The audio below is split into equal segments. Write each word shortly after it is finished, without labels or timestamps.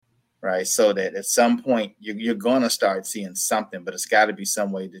right? So that at some point you're going to start seeing something, but it's got to be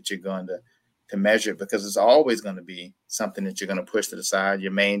some way that you're going to measure it, because it's always going to be something that you're going to push to the side.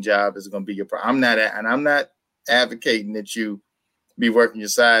 Your main job is going to be your. I'm not advocating that you be working your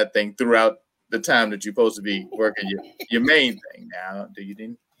side thing throughout the time that you're supposed to be working your main thing. Now, you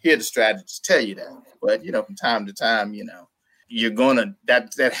didn't hear the strategists tell you that, but from time to time, you're gonna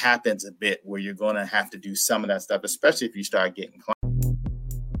that happens a bit where you're gonna have to do some of that stuff, especially if you start getting clients.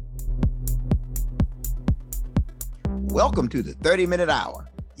 Welcome to the 30-Minute Hour.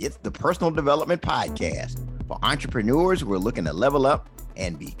 It's the personal development podcast for entrepreneurs who are looking to level up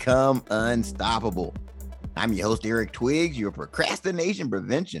and become unstoppable. I'm your host, Eric Twiggs, your procrastination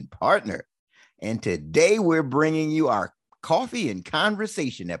prevention partner. And today we're bringing you our coffee and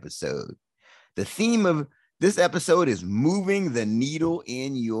conversation episode. The theme of this episode is moving the needle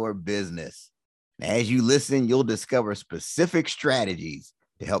in your business. As you listen, you'll discover specific strategies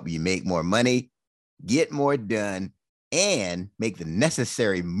to help you make more money, get more done, and make the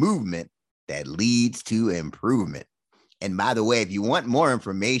necessary movement that leads to improvement. And by the way, if you want more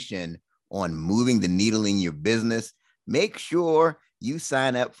information on moving the needle in your business, make sure you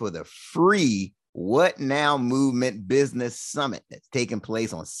sign up for the free What Now Movement Business Summit that's taking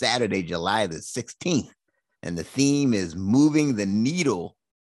place on Saturday, July the 16th. And the theme is moving the needle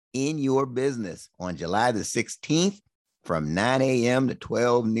in your business on July the 16th from 9 a.m. to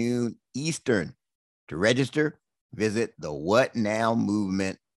 12 noon Eastern. To register, visit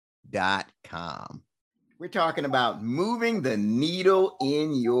thewhatnowmovement.com. We're talking about moving the needle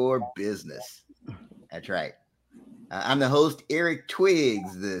in your business. That's right. I'm the host, Eric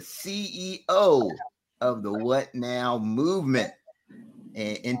Twiggs, the CEO of the What Now Movement.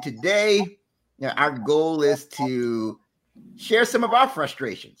 And today, our goal is to share some of our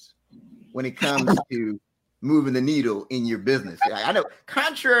frustrations when it comes to moving the needle in your business. I know,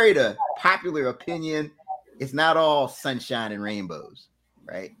 contrary to popular opinion, it's not all sunshine and rainbows,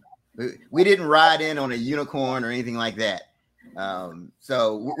 right? We didn't ride in on a unicorn or anything like that.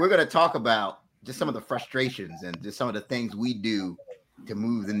 So we're going to talk about just some of the frustrations and just some of the things we do to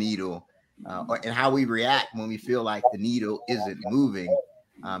move the needle and how we react when we feel like the needle isn't moving.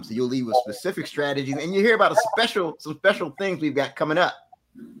 So you'll leave with specific strategies, and you hear about some special things we've got coming up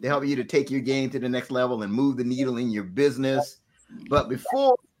to help you to take your game to the next level and move the needle in your business. But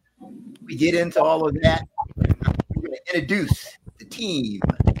before we get into all of that, we're going to introduce the team.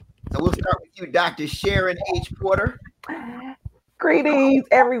 So we'll start with you, Dr. Sharon H. Porter. Greetings,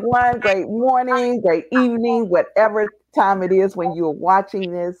 everyone. Great morning, great evening, whatever time it is when you're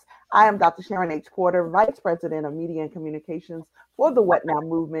watching this. I am Dr. Sharon H. Porter, Vice President of Media and Communications for the What Now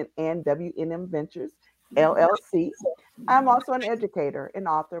Movement and WNM Ventures, LLC. I'm also an educator, an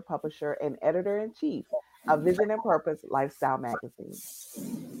author, publisher, and editor-in-chief of Vision and Purpose Lifestyle Magazine.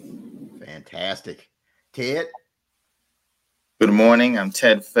 Fantastic. Ted? Good morning. I'm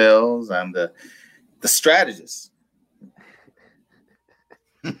Ted Fells. I'm the strategist.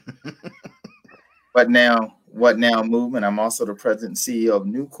 What Now Movement. I'm also the president and CEO of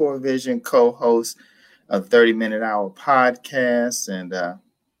New Core Vision, co-host of 30-Minute Hour podcast. And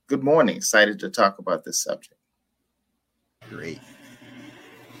good morning. Excited to talk about this subject. Great.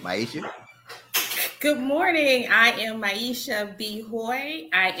 Maisha? Good morning. I am Maisha B. Hoy.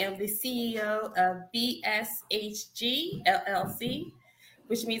 I am the CEO of BSHG LLC,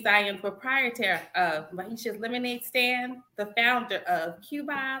 which means I am proprietor of Maisha's Lemonade Stand, the founder of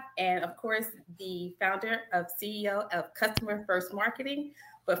QBob, and of course, the founder of CEO of Customer First Marketing.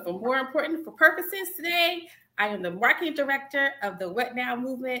 But for more important for purposes today, I am the marketing director of the What Now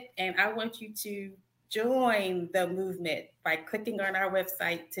Movement, and I want you to join the movement by clicking on our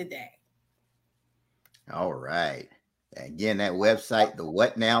website today. All right. Again, that website,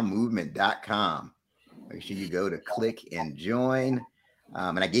 thewhatnowmovement.com. Make sure you go to click and join.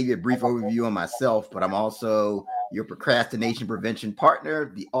 And I gave you a brief overview on myself, but I'm also your procrastination prevention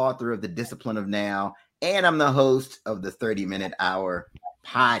partner, the author of The Discipline of Now, and I'm the host of the 30-Minute Hour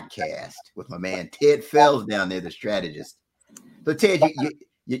podcast with my man Ted Fells down there, the strategist. So Ted,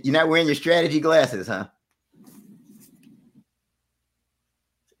 you're not wearing your strategy glasses, huh?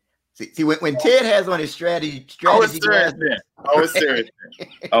 See, when Ted has on his strategy it's serious glasses, then. It's serious.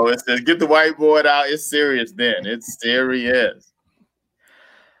 It's serious. Get the whiteboard out. It's serious then. It's serious.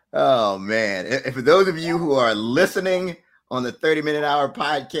 Oh, man. And for those of you who are listening on the 30-Minute Hour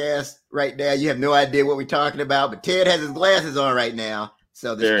podcast right now, you have no idea what we're talking about, but Ted has his glasses on right now.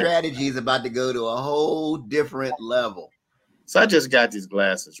 So the strategy is about to go to a whole different level. So I just got these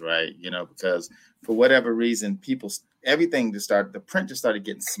glasses, right? Because for whatever reason, the print just started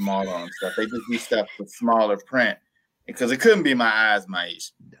getting smaller on stuff. They just do stuff with smaller print. because it couldn't be my eyes,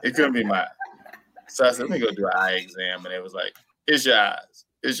 Maisha. It couldn't be my eyes. So I said, let me go do an eye exam. And it was like, it's your eyes.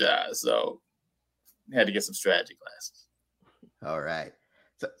 It's your eyes. So I had to get some strategy glasses. All right.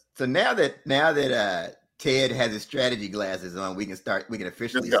 So now that Ted has his strategy glasses on, we can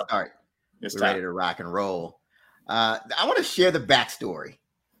officially start. We're ready to rock and roll. I want to share the backstory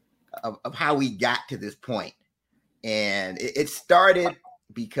of how we got to this point. And it started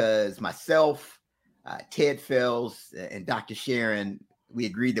because myself, Ted Fells, and Dr. Sharon, we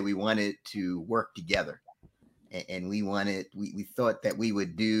agreed that we wanted to work together. And we thought that we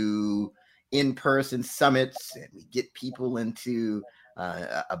would do in-person summits, and we get people into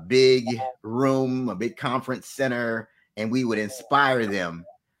a big room, a big conference center, and we would inspire them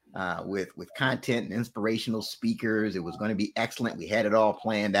with content and inspirational speakers. It was going to be excellent. We had it all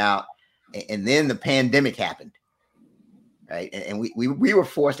planned out. And then the pandemic happened, right? And we were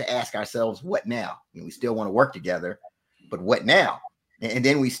forced to ask ourselves, what now? I mean, we still want to work together, but what now? And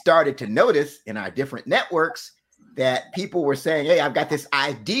then we started to notice in our different networks that people were saying, hey, I've got this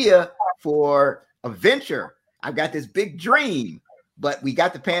idea for a venture. I've got this big dream, but we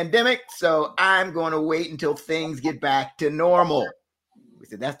got the pandemic, so I'm going to wait until things get back to normal. We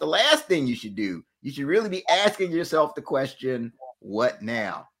said, that's the last thing you should do. You should really be asking yourself the question, what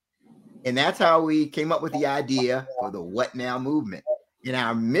now? And that's how we came up with the idea for the What Now movement. And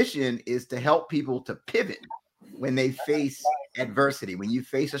our mission is to help people to pivot when they face adversity, when you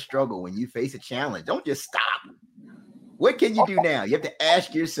face a struggle, when you face a challenge. Don't just stop. What can you do now? You have to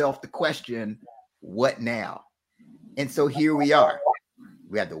ask yourself the question, what now? And so here we are.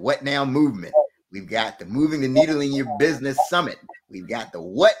 We have the What Now movement. We've got the Moving the Needle in Your Business Summit. We've got the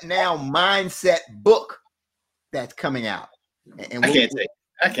What Now Mindset book that's coming out. And I can't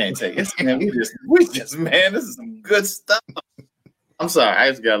take it. Man, man, this is some good stuff. I'm sorry, I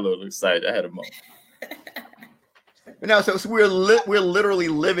just got a little excited. I had a moment. No, so we're literally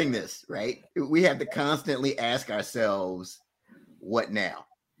living this, right? We have to constantly ask ourselves, what now?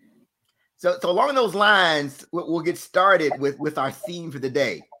 So along those lines, we'll get started with our theme for the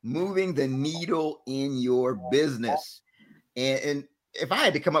day, moving the needle in your business. And if I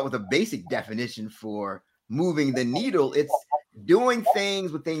had to come up with a basic definition for moving the needle, it's doing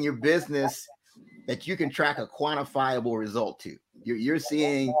things within your business that you can track a quantifiable result to. You're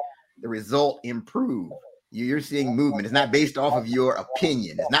seeing the result improve. You're seeing movement. It's not based off of your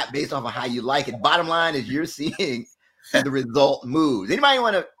opinion. It's not based off of how you like it. Bottom line is you're seeing the result moves. Anybody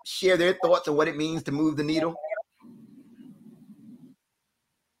want to share their thoughts on what it means to move the needle?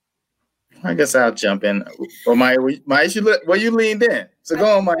 I guess I'll jump in. Or Maish, you leaned in. So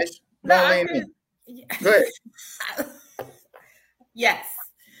go on, Maish. Lean in. Go ahead. Yes,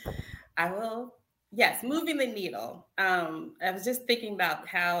 I will. Yes, moving the needle. I was just thinking about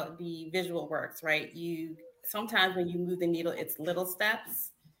how the visual works, right? Sometimes when you move the needle, it's little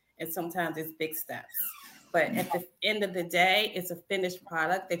steps, and sometimes it's big steps. But at the end of the day, it's a finished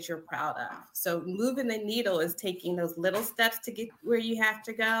product that you're proud of. So moving the needle is taking those little steps to get where you have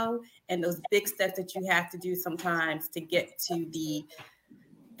to go, and those big steps that you have to do sometimes to get to the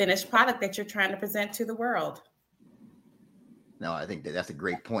finished product that you're trying to present to the world. No, I think that's a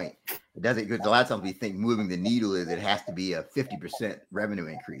great point. It doesn't, because a lot of times we think moving the needle is it has to be a 50% revenue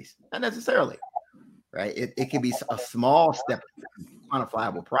increase. Not necessarily, right? It can be a small step,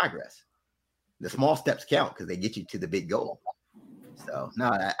 quantifiable progress. The small steps count because they get you to the big goal. So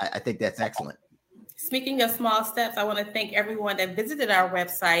no, I think that's excellent. Speaking of small steps, I want to thank everyone that visited our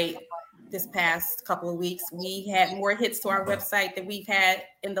website this past couple of weeks. We had more hits to our website than we've had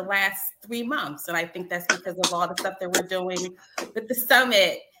in the last 3 months. And I think that's because of all the stuff that we're doing with the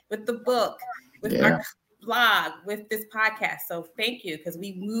summit, with the book, with our blog, with this podcast. So thank you, because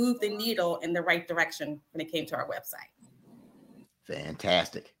we moved the needle in the right direction when it came to our website.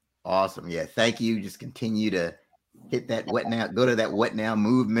 Fantastic. Awesome. Yeah. Thank you. Just continue to hit that What Now, go to that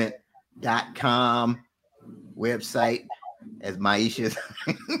whatnowmovement.com website as Maisha's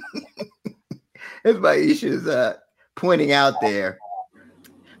pointing out there.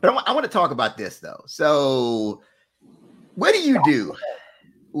 But I want to talk about this though. So what do you do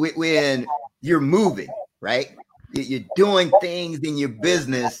when you're moving, right? You're doing things in your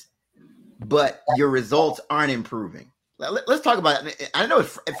business, but your results aren't improving. Let's talk about it. I know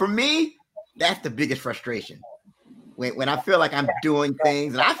for me, that's the biggest frustration. When I feel like I'm doing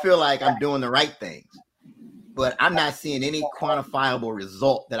things and I feel like I'm doing the right things, but I'm not seeing any quantifiable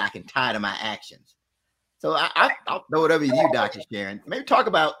result that I can tie to my actions. So I'll throw it over to you, Dr. Sharon. Maybe talk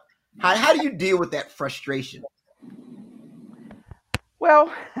about how do you deal with that frustration?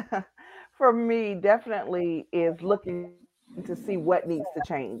 Well, for me, definitely is looking to see what needs to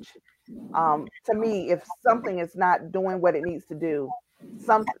change. To me, if something is not doing what it needs to do,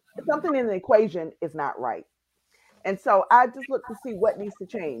 something in the equation is not right. And so I just look to see what needs to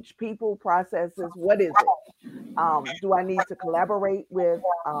change. People, processes, what is it? Do I need to collaborate with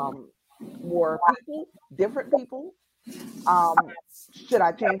more people, different people? Should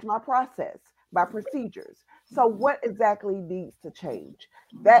I change my process, my procedures? So what exactly needs to change?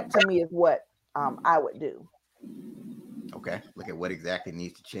 That to me is what I would do. Okay, look at what exactly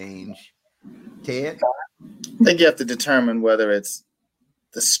needs to change. Ted? I think you have to determine whether it's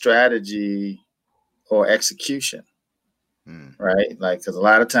the strategy or execution, right? Like, because a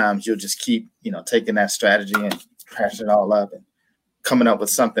lot of times you'll just keep, taking that strategy and crashing it all up and coming up with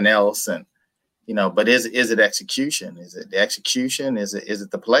something else. And, but is it execution? Is it the execution? Is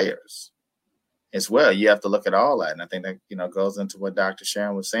it the players as well? You have to look at all that. And I think that, goes into what Dr.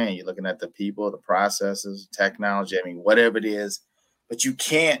 Sharon was saying. You're looking at the people, the processes, technology, whatever it is, but you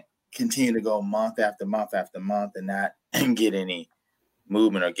can't continue to go month after month after month and not get any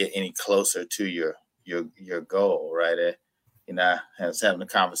movement or get any closer to your goal, right? I was having a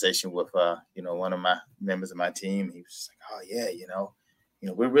conversation with one of my members of my team. He was just like, "Oh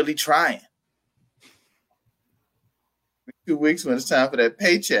yeah, we're really trying." 2 weeks when it's time for that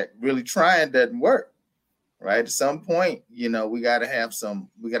paycheck, really trying doesn't work, right? At some point, we gotta have some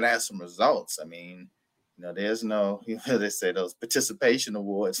results. There's no, they say those participation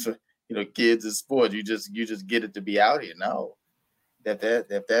awards for kids in sports. You just get it to be out here. No,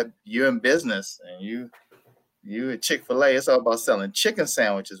 if you're in business and you at Chick-fil-A, it's all about selling chicken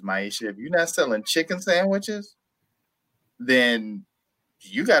sandwiches, Maisha. If you're not selling chicken sandwiches, then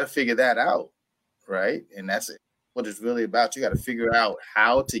you got to figure that out, right? And that's what it's really about. You got to figure out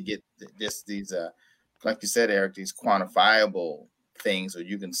how to get these like you said, Eric, these quantifiable things, or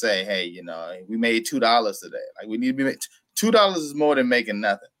you can say, hey, we made $2 today. Like, we need to be $2 is more than making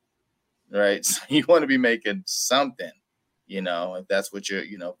nothing, right? So you want to be making something, if that's what you're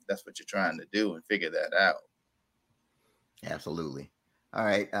trying to do, and figure that out. Absolutely. All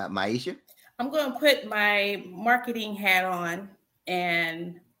right, Maisha? I'm going to put my marketing hat on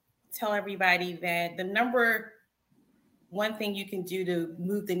and tell everybody that the number one thing you can do to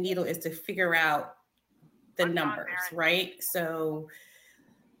move the needle is to figure out the numbers, right? So,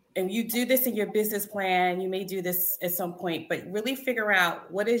 and you do this in your business plan, you may do this at some point, but really figure out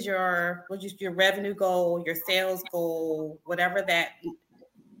what is your revenue goal, your sales goal, whatever that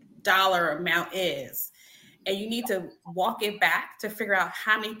dollar amount is. And you need to walk it back to figure out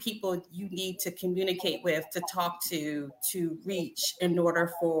how many people you need to communicate with, to talk to reach in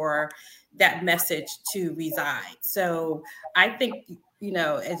order for that message to reside. So I think,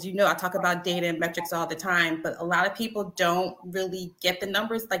 as I talk about data and metrics all the time, but a lot of people don't really get the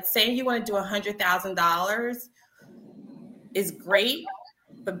numbers. Like, saying you want to do $100,000 is great,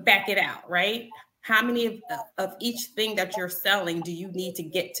 but back it out, right? How many of each thing that you're selling do you need to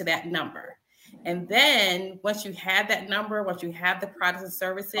get to that number? And then once you have that number, once you have the products and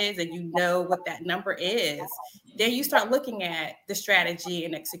services and you know what that number is, then you start looking at the strategy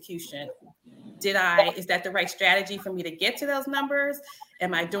and execution. Is that the right strategy for me to get to those numbers?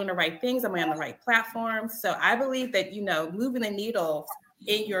 Am I doing the right things? Am I on the right platforms? So I believe that, moving the needle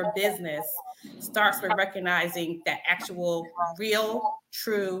in your business starts with recognizing that actual, real,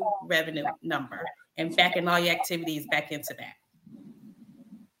 true revenue number and backing all your activities back into that.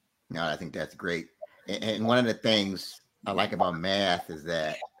 No, I think that's great. And one of the things I like about math is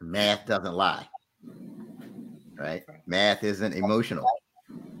that math doesn't lie, right? Math isn't emotional.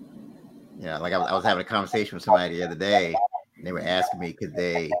 Like I was having a conversation with somebody the other day, and they were asking me, could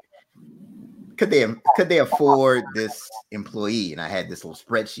they afford this employee? And I had this little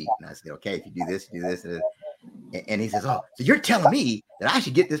spreadsheet, and I said, okay, if you do this, and he says, oh, so you're telling me that I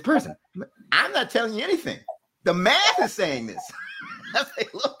should get this person? I'm not telling you anything. The math is saying this. I say,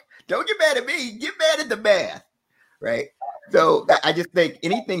 look, don't get mad at me. Get mad at the math, right? So I just think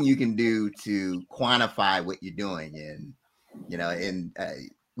anything you can do to quantify what you're doing, and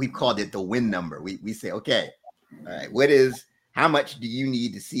we've called it the win number. We say, okay, all right, how much do you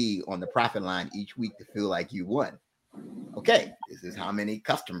need to see on the profit line each week to feel like you won? Okay, this is how many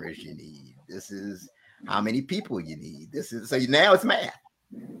customers you need. This is how many people you need. So now it's math.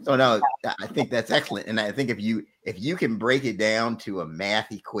 So no, I think that's excellent. And I think if you can break it down to a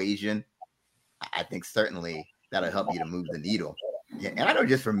math equation, I think certainly that'll help you to move the needle. Yeah, and I know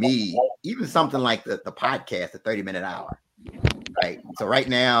just for me, even something like the podcast, the 30-minute hour, right? So right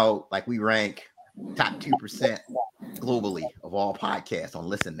now, like, we rank top 2% globally of all podcasts on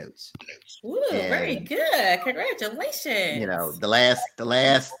Listen Notes. Ooh, very good. Congratulations. The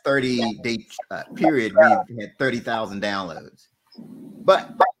last 30-day period, we've had 30,000 downloads.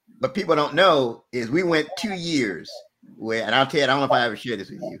 But what people don't know is we went 2 years where, and I'll tell you, I don't know if I ever shared this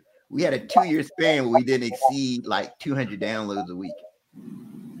with you. We had a 2-year span where we didn't exceed like 200 downloads a week.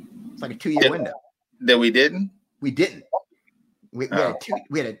 It's like a 2-year window. That we didn't? We didn't. We had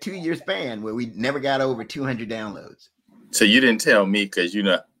a 2-year span where we never got over 200 downloads. So you didn't tell me because, you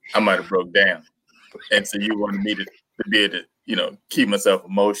know, I might have broke down. And so you wanted me to be able to, you know, keep myself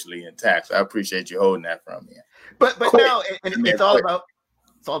emotionally intact. So I appreciate you holding that from me. But no, and it's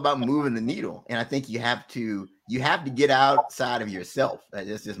all about moving the needle. And I think you have to get outside of yourself.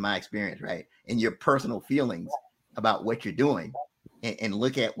 That's just my experience, right? And your personal feelings about what you're doing and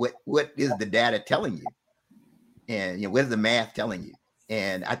look at what is the data telling you. And, you know, what is the math telling you?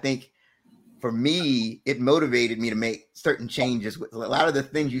 And I think for me, it motivated me to make certain changes with a lot of the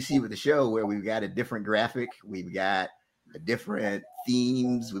things you see with the show, where we've got a different graphic, we've got a different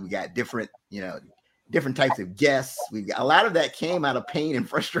themes, we've got different, you know, different types of guests. We've got a lot of that came out of pain and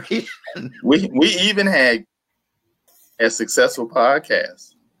frustration. We even had a successful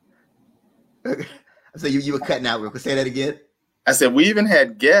podcast. So you were cutting out real quick. Say that again. I said, we even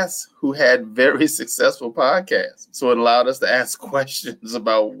had guests who had very successful podcasts. So it allowed us to ask questions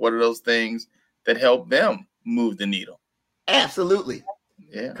about what are those things that help them move the needle. Absolutely.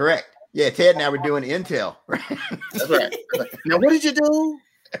 Yeah. Correct. Yeah. Ted and I were doing Intel. Right? That's right. Now, what did you do?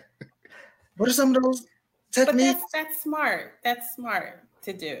 What are some of those techniques? But that's smart. That's smart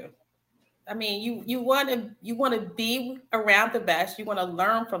to do. I mean, you want to be around the best. You want to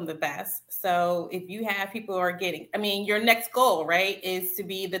learn from the best. So if you have people who are getting, I mean, your next goal, right, is to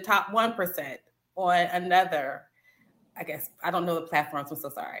be the top 1% on another. I guess I don't know the platforms. I'm so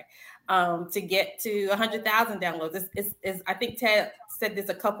sorry. To get to 100,000 downloads. Is I think Ted said this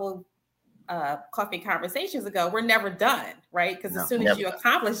a couple coffee conversations ago. We're never done, right? Because as soon as you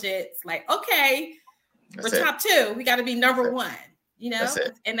accomplish it, it's like, okay, we're top 2. We got to be number 1. You know,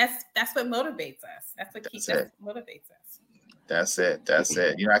 and that's what motivates us. That's what motivates us. That's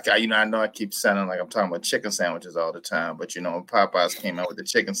it. You know, I know I keep sounding like I'm talking about chicken sandwiches all the time, but you know, when Popeyes came out with the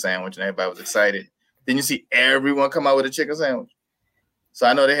chicken sandwich and everybody was excited, then you see everyone come out with a chicken sandwich. So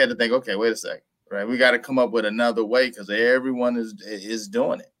I know they had to think, okay, wait a second, right? We got to come up with another way because everyone is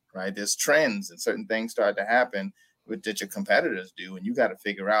doing it, right? There's trends and certain things start to happen that your competitors do, and you got to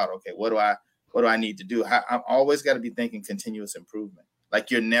figure out, okay, what do I need to do? I'm always got to be thinking continuous improvement.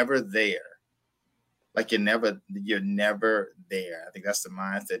 Like you're never there. You're never there. I think that's the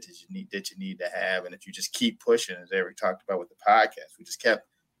mindset that you need to have. And if you just keep pushing, as Eric talked about with the podcast, we just kept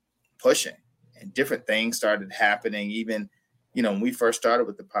pushing and different things started happening. Even, you know, when we first started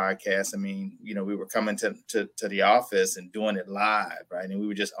with the podcast, I mean, you know, we were coming to the office and doing it live, right? And we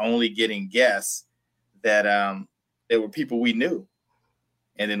were just only getting guests that they were people we knew.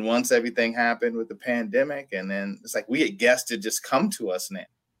 And then once everything happened with the pandemic, and then it's like we get guests to just come to us now.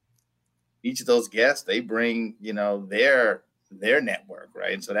 Each of those guests, they bring, you know, their network,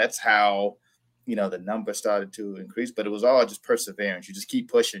 right? And so that's how, you know, the number started to increase. But it was all just perseverance. You just keep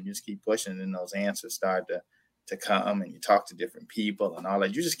pushing, and then those answers start to come, and you talk to different people and all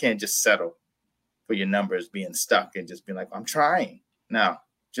that. You just can't just settle for your numbers being stuck and just being like, I'm trying. No,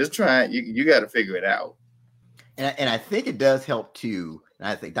 just try it. You got to figure it out. And I think it does help too. And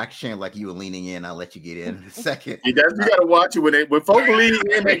I think Dr. Sharon, like you were leaning in, I'll let you get in a second. You got to watch it when folks lean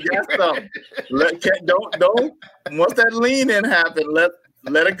in, they get something. Don't. Once that lean in happen, let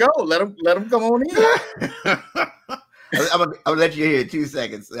it go. Let them come on in. I'm gonna let you hear 2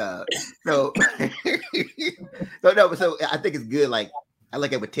 seconds. So I think it's good. Like I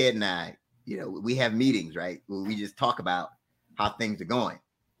look at with Ted and I, you know, we have meetings, right, where we just talk about how things are going,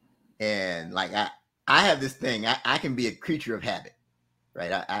 and like I have this thing. I can be a creature of habit,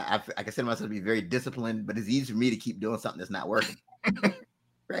 right? I consider myself to be very disciplined, but it's easy for me to keep doing something that's not working.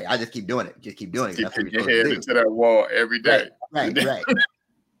 Right? I just keep doing it. Just keep doing it. That's what you're supposed to do. Into that wall every day. Right.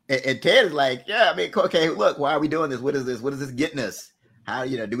 And Ted is like, yeah, I mean, okay, look, why are we doing this? What is this? What is this getting us? How,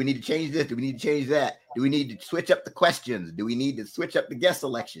 you know, do we need to change this? Do we need to change that? Do we need to switch up the questions? Do we need to switch up the guest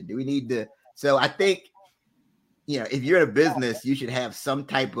selection? Do we need to? So I think, you know, if you're in a business, you should have some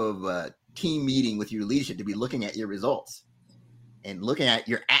type of team meeting with your leadership to be looking at your results and looking at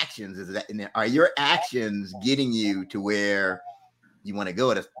your actions. Are your actions getting you to where you want to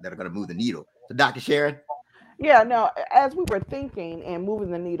go that are going to move the needle? So Dr. Sharon? Yeah, no, as we were thinking and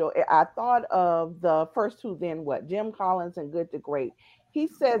moving the needle, I thought of the first 2, then what? Jim Collins and Good to Great. He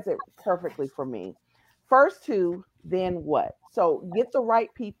says it perfectly for me. First 2, then what? So get the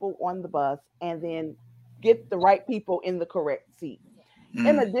right people on the bus and then get the right people in the correct seat.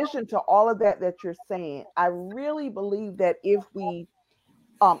 In addition to all of that you're saying, I really believe that if we,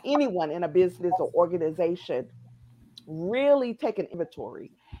 anyone in a business or organization, really take an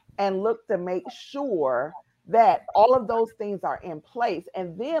inventory and look to make sure that all of those things are in place.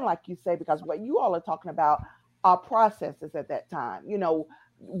 And then, like you say, because what you all are talking about are processes at that time,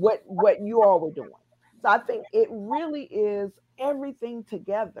 what you all were doing. So I think it really is everything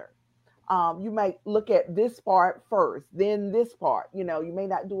together. You might look at this part first, then this part, you may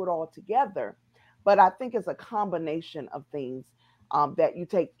not do it all together, but I think it's a combination of things that you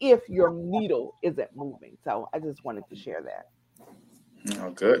take if your needle isn't moving. So I just wanted to share that.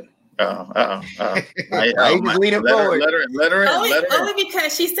 Oh, good. Leaning forward. Only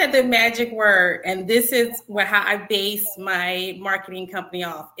because she said the magic word, and this is how I base my marketing company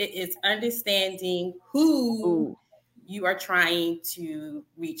off. It is understanding who you are trying to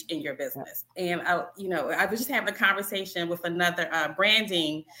reach in your business. And I was just having a conversation with another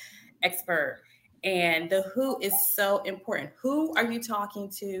branding expert, and the who is so important. Who are you talking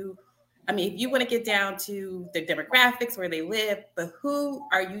to? I mean, if you want to get down to the demographics, where they live, but who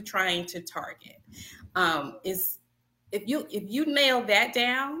are you trying to target? If you nail that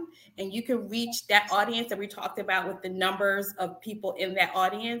down and you can reach that audience that we talked about with the numbers of people in that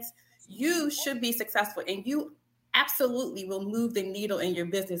audience, you should be successful, and you absolutely will move the needle in your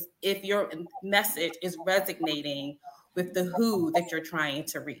business if your message is resonating with the who that you're trying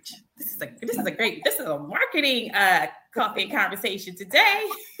to reach. This is a marketing coffee conversation today.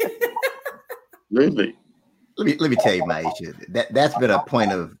 Really? Let me tell you, Maisha, that's been a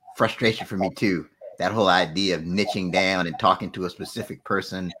point of frustration for me too. That whole idea of niching down and talking to a specific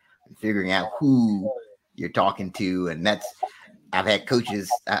person and figuring out who you're talking to. And I've had coaches.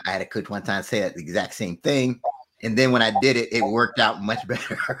 I had a coach one time say the exact same thing. And then when I did it, it worked out much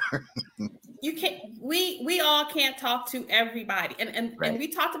better. You can't, we all can't talk to everybody. And we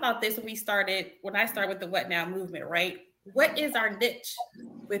talked about this when I started with the What Now movement, right? What is our niche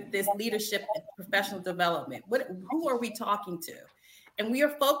with this leadership and professional development? Who are we talking to? And we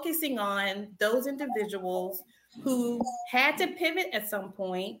are focusing on those individuals who had to pivot at some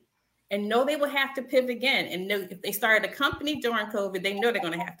point and know they will have to pivot again. And know if they started a company during COVID, they know they're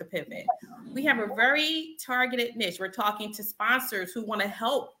going to have to pivot. We have a very targeted niche. We're talking to sponsors who want to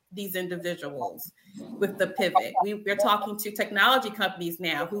help these individuals with the pivot. We're talking to technology companies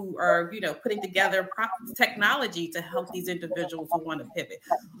now who are, putting together technology to help these individuals who want to pivot.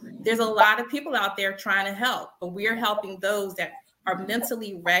 There's a lot of people out there trying to help, but we're helping those that are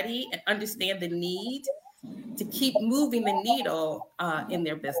mentally ready and understand the need to keep moving the needle in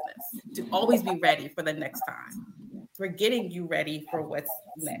their business, to always be ready for the next time. We're getting you ready for what's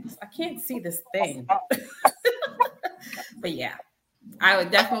next. I can't see this thing. But yeah, I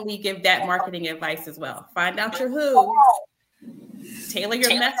would definitely give that marketing advice as well. Find out your who, tailor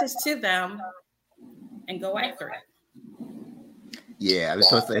your message to them, and go after it. Yeah,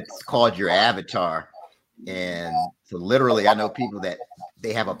 so it's called your avatar. And so literally, I know people that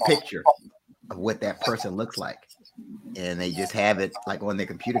they have a picture of what that person looks like, and they just have it like on their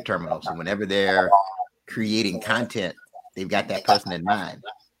computer terminal. So whenever they're creating content, they've got that person in mind.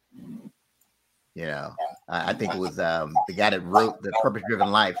 I think it was the guy that wrote The Purpose Driven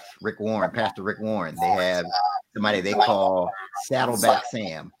Life, Pastor Rick Warren. They have somebody they call Saddleback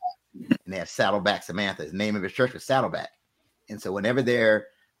Sam, and they have Saddleback Samantha. The name of his church was Saddleback. And so whenever they're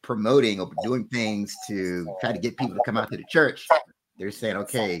promoting or doing things to try to get people to come out to the church, they're saying,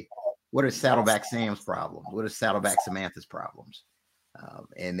 okay, what are Saddleback Sam's problems? What are Saddleback Samantha's problems?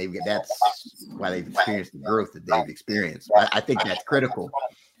 And that's why they've experienced the growth that they've experienced. I think that's critical.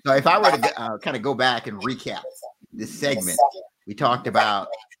 So if I were to kind of go back and recap this segment, we talked about,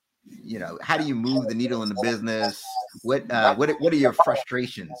 how do you move the needle in the business? What are your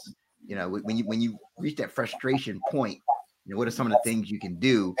frustrations? When you reach that frustration point, what are some of the things you can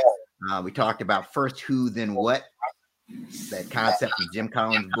do? We talked about first who, then what, that concept from Jim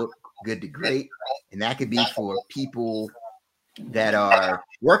Collins' book, Good to Great. And that could be for people that are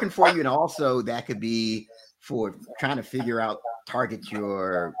working for you. And also that could be for trying to figure out, target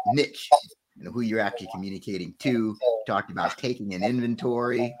your niche, who you're actually communicating to. Talked about taking an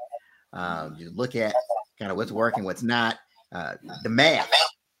inventory. Just look at kind of what's working, what's not. The math,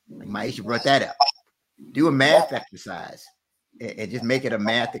 like Maisha brought that up. Do a math exercise and just make it a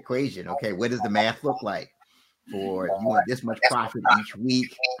math equation. Okay, what does the math look like? For you want this much profit each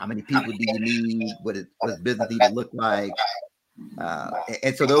week? How many people do you need? What does business need to look like?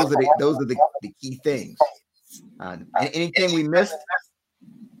 And so those are the key things. Anything we missed?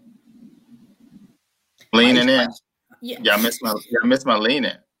 Leaning in. Yeah, I missed my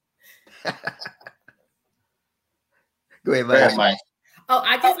leaning. Go ahead, Mike. Oh,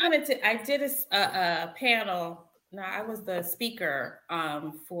 I did a panel. I was the speaker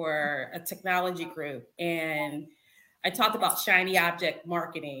for a technology group, and I talked about shiny object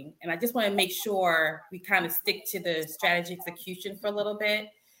marketing, and I just want to make sure we kind of stick to the strategy execution for a little bit.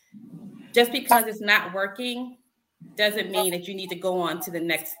 Just because it's not working doesn't mean that you need to go on to the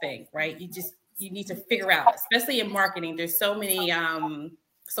next thing, right? You need to figure out, especially in marketing, there's so many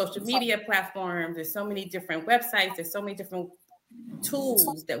social media platforms, there's so many different websites, there's so many different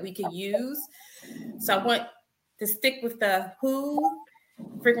tools that we could use. So I want to stick with the who,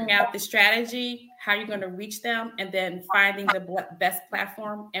 figuring out the strategy, how you're going to reach them, and then finding the best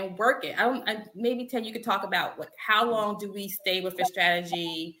platform and work it. Maybe Ted, you could talk about how long do we stay with the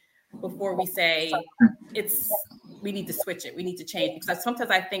strategy before we say we need to switch it, we need to change, because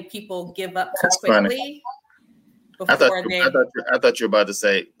sometimes I think people give up too quickly. I thought you were about to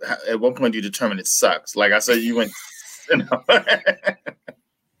say, at one point you determined it sucks. Like I said, you went, you know.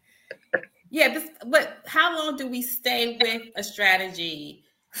 Yeah, but how long do we stay with a strategy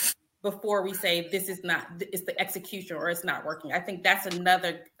before we say it's the execution or it's not working? I think that's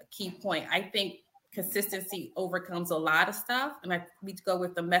another key point. I think consistency overcomes a lot of stuff. And we go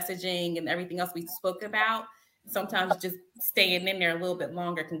with the messaging and everything else we spoke about. Sometimes just staying in there a little bit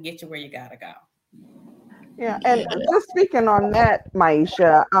longer can get you where you gotta go. Yeah, and just speaking on that,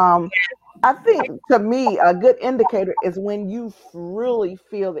 Maisha, I think to me, a good indicator is when you really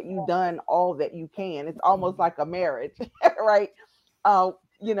feel that you've done all that you can. It's almost like a marriage, right?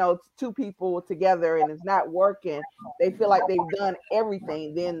 It's two people together and it's not working. They feel like they've done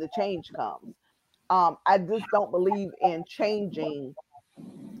everything. Then the change comes. I just don't believe in changing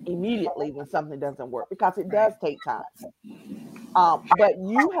immediately when something doesn't work, because it does take time. But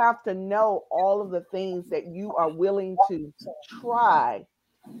you have to know all of the things that you are willing to try,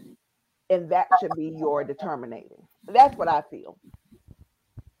 and that should be your determinating. That's what I feel.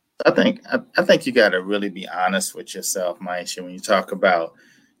 I think you got to really be honest with yourself, Maisha, when you talk about,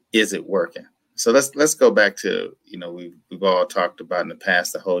 is it working? So let's go back to, we've all talked about in the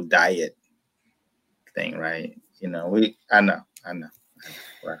past the whole diet thing, right? I know,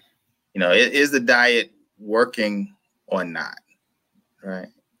 right? Is the diet working or not, right?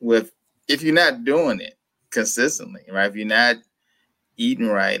 If you're not doing it consistently, right? If you're not eating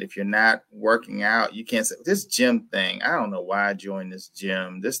right, if you're not working out, you can't say, this gym thing, I don't know why I joined this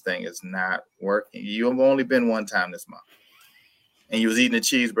gym. This thing is not working. You've only been one time this month, and you was eating a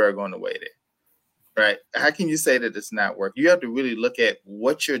cheeseburger on the way there, right? How can you say that it's not working? You have to really look at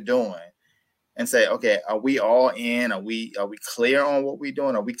what you're doing and say, okay, are we all in? Are we clear on what we're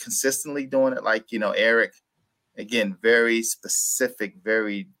doing? Are we consistently doing it? Like, Eric, again, very specific,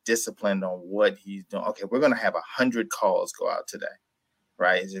 very disciplined on what he's doing. Okay, we're going to have 100 calls go out today,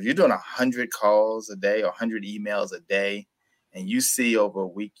 right? So if you're doing 100 calls a day or 100 emails a day, and you see over a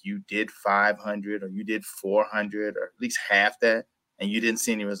week you did 500 or you did 400 or at least half that, and you didn't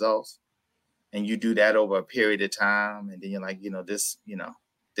see any results, and you do that over a period of time, and then you're like, this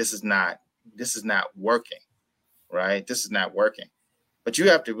is not working, right? This is not working. But you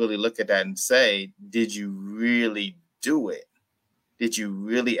have to really look at that and say, did you really do it? Did you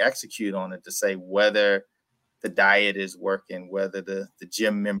really execute on it to say whether the diet is working, whether the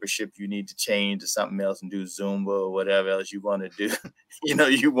gym membership you need to change to something else and do Zumba or whatever else you want to do,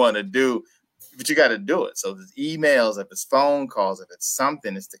 you want to do, but you got to do it. So if it's emails, if it's phone calls, if it's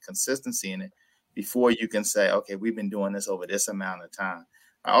something, it's the consistency in it before you can say, okay, we've been doing this over this amount of time.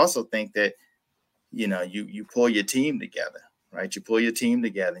 I also think that, you pull your team together, right? You pull your team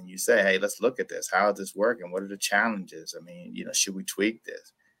together and you say, hey, let's look at this. How is this working? What are the challenges? I mean, should we tweak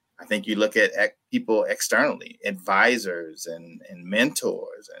this? I think you look at people externally, advisors and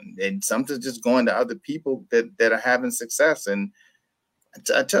mentors, and sometimes just going to other people that are having success. And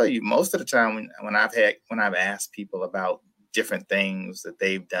I tell you, most of the time when I've asked people about different things that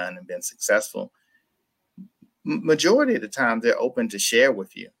they've done and been successful, majority of the time they're open to share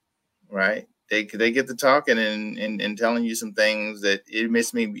with you, right? They get to talking and telling you some things that it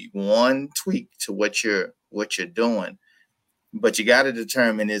makes maybe one tweak to what you're doing. But you got to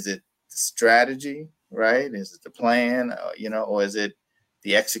determine, is it the strategy, right? Is it the plan, or is it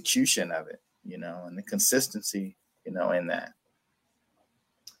the execution of it, and the consistency, in that.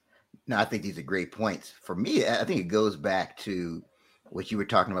 No, I think these are great points. For me, I think it goes back to what you were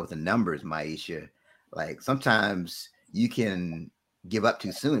talking about with the numbers, Maisha. Like sometimes you can give up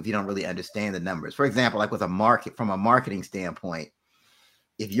too soon if you don't really understand the numbers. For example, like from a marketing standpoint,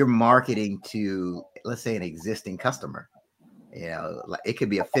 if you're marketing to, let's say, an existing customer, it could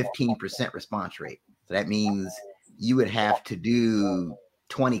be a 15% response rate. So that means you would have to do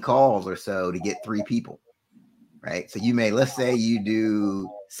 20 calls or so to get 3 people, right? So let's say you do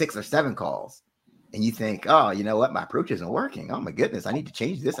 6 or 7 calls and you think, oh, you know what? My approach isn't working. Oh my goodness, I need to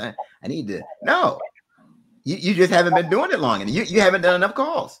change this. I need to, no. You just haven't been doing it long, and you haven't done enough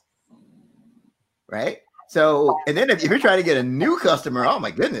calls, right? So, and then if you're trying to get a new customer, oh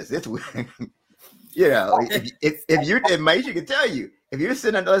my goodness, it's you know, if you're, and Maisha can tell you, if you're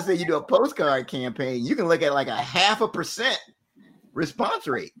sitting, let's say you do a postcard campaign, you can look at like a 0.5% response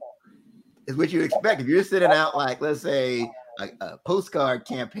rate is what you expect. If you're sitting out like, let's say a postcard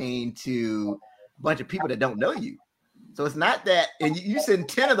campaign to a bunch of people that don't know you. So it's not that, and you send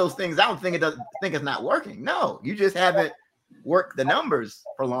 10 of those things out and think it's not working. No, you just haven't worked the numbers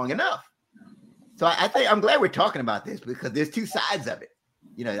for long enough. So I think I'm glad we're talking about this because there's two sides of it.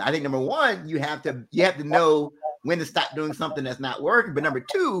 You know, I think number one, you have to know when to stop doing something that's not working. But number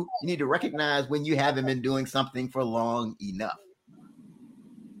two, you need to recognize when you haven't been doing something for long enough.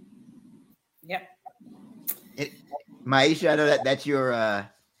 Yep. Maisha, I know that's your.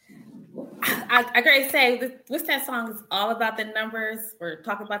 I gotta say, what's that song? It's all about the numbers. We're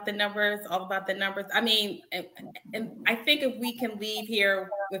talking about the numbers, all about the numbers. I mean, and I think if we can leave here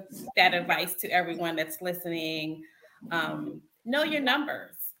with that advice to everyone that's listening, know your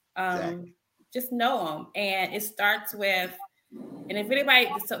numbers. Exactly. Just know them. And it starts with, and if anybody,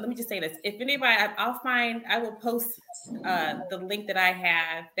 so let me just say this. If anybody, I will post the link that I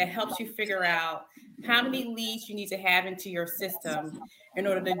have that helps you figure out how many leads you need to have into your system in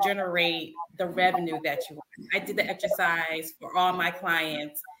order to generate the revenue that you want. I did the exercise for all my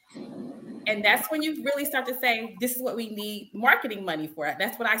clients. And that's when you really start to say, this is what we need marketing money for.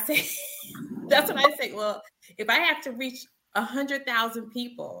 That's what I say. That's what I say. Well, if I have to reach 100,000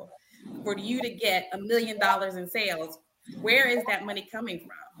 people for you to get $1 million in sales, where is that money coming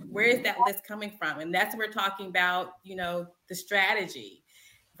from? Where is that list coming from? And that's what we're talking about, you know, the strategy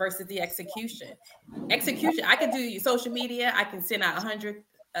versus the execution. Execution, I can do social media. I can send out 100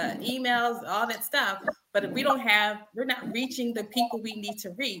 emails, all that stuff. But if we're not reaching the people we need to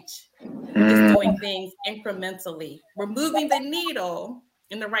reach, we're just doing things incrementally. We're moving the needle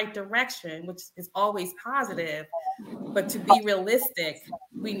in the right direction, which is always positive. But to be realistic,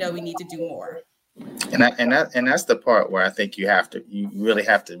 we know we need to do more. And that's the part where I think you really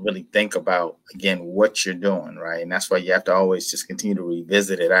have to think about, again, what you're doing, right? And that's why you have to always just continue to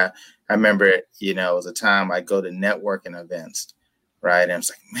revisit it. I remember, you know, it was a time I go to networking events, right? And it's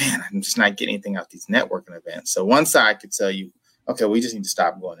like, man, I'm just not getting anything out these networking events. So one side could tell you, okay, we just need to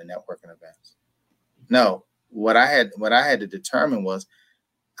stop going to networking events. No, what I had to determine was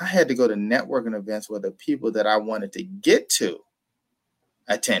I had to go to networking events where the people that I wanted to get to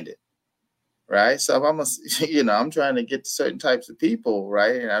attended. Right. So if I'm trying to get to certain types of people,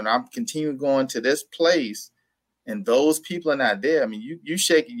 right? And I'm continuing going to this place and those people are not there. I mean, you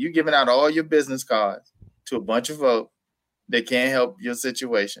giving out all your business cards to a bunch of folks that can't help your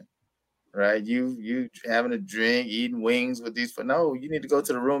situation. Right. You having a drink, eating wings with these. No, you need to go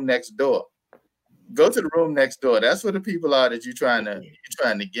to the room next door. Go to the room next door. That's where the people are that you're trying to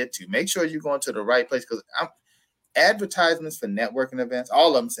get to. Make sure you're going to the right place because advertisements for networking events,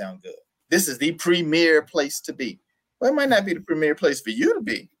 all of them sound good. This is the premier place to be. Well, it might not be the premier place for you to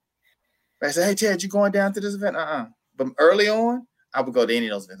be. I say, hey, Ted, you going down to this event? But early on, I would go to any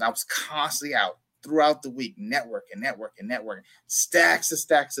of those events. I was constantly out throughout the week, networking.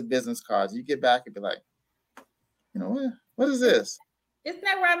 Stacks of business cards. You get back and be like, you know, what is this? Isn't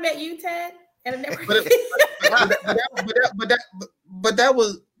that where I met you, Ted? But that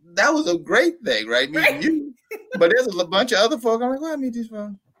was a great thing, right? Right. But there's a bunch of other folks. I'm like, why I meet these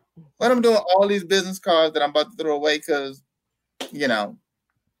folks? What I'm doing all these business cards that I'm about to throw away because, you know.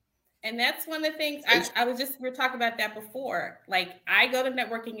 And that's one of the things we were talking about that before. Like I go to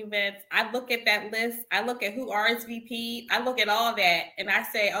networking events, I look at that list, I look at who RSVP'd, I look at all that, and I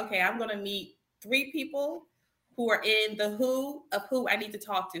say, okay, I'm going to meet 3 people who are in the who of who I need to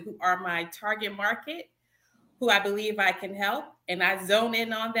talk to, who are my target market, who I believe I can help. And I zone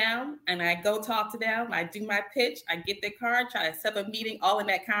in on them and I go talk to them. I do my pitch. I get their card, try to set up a meeting, all in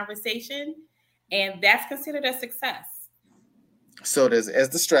that conversation. And that's considered a success. So as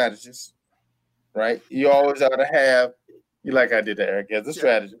the strategist, right? You always ought to have, like I did that, Eric, as a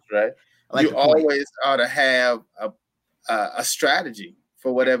strategist, right? Like you always ought to have a strategy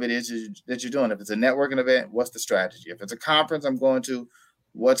for whatever it is that you're doing. If it's a networking event, what's the strategy? If it's a conference I'm going to,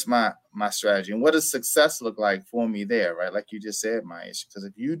 what's my strategy? And what does success look like for me there, right? Like you just said, Maisha, because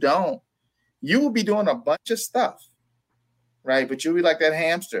if you don't, you will be doing a bunch of stuff, right? But you'll be like that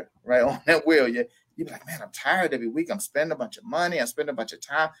hamster, right, on that wheel. You'll be like, man, I'm tired every week. I'm spending a bunch of money. I'm spending a bunch of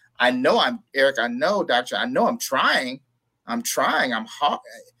time. I know Eric, I know, Doctor, I know I'm trying. I'm hard.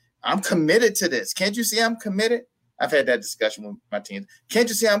 I'm committed to this. Can't you see I'm committed? I've had that discussion with my team. Can't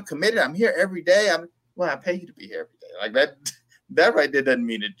you see I'm committed? I'm here every day. I pay you to be here every day. Like that right there doesn't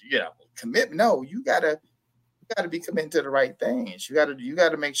mean that, commit. No, you gotta got to be committed to the right things. You got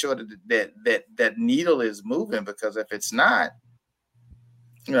to make sure that needle is moving, because if it's not,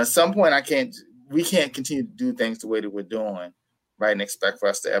 at some point we can't continue to do things the way that we're doing, right, and expect for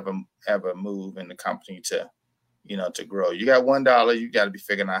us to ever move in the company to, to grow. You got $1, you got to be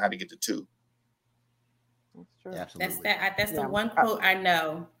figuring out how to get to $2. That's true. Absolutely. That's the one quote I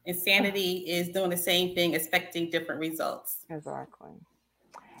know. Insanity is doing the same thing, expecting different results. Exactly.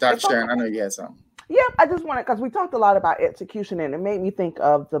 Dr. Sharon, I know you had something. Yeah, I just wanted, because we talked a lot about execution, and it made me think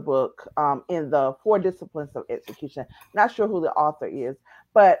of the book in the 4 Disciplines of Execution. Not sure who the author is,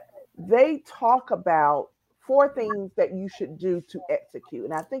 but they talk about 4 things that you should do to execute.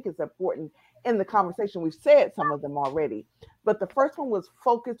 And I think it's important in the conversation. We've said some of them already, but the first one was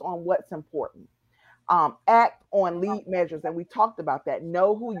focus on what's important. Act on lead measures. And we talked about that.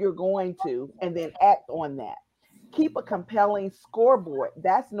 Know who you're going to, and then act on that. Keep a compelling scoreboard.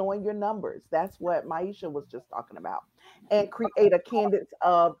 That's knowing your numbers. That's what Maisha was just talking about. And create a cadence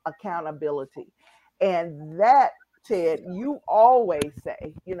of accountability. And that, Ted, you always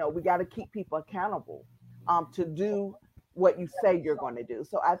say, we got to keep people accountable to do what you say you're going to do.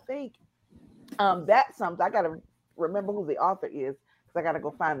 So I think that's something. I got to remember who the author is, because I got to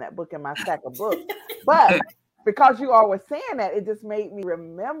go find that book in my stack of books. But because you all were saying that, it just made me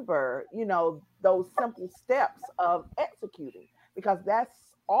remember, those simple steps of executing, because that's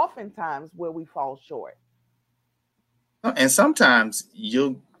oftentimes where we fall short. And sometimes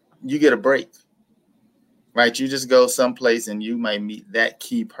you get a break, right? You just go someplace and you might meet that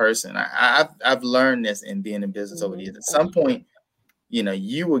key person. I've learned this in being in business over the years. At some point,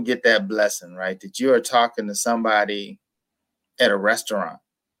 you will get that blessing, right? That you are talking to somebody at a restaurant,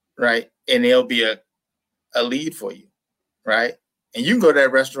 right? And they'll be a lead for you, right? And you can go to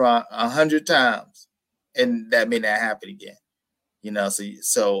that restaurant 100 times and that may not happen again,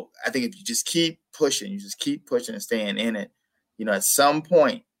 So I think if you just keep pushing, and staying in it, at some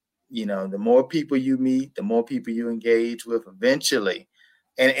point, the more people you meet, the more people you engage with eventually.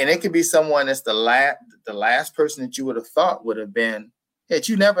 And it could be someone that's the last person that you would have thought would have been, that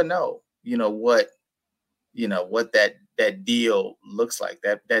you never know, what that deal looks like,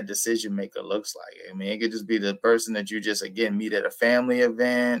 that decision maker looks like. I mean, it could just be the person that you just, again, meet at a family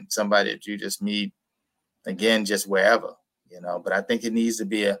event, somebody that you just meet, again, just wherever, but I think it needs to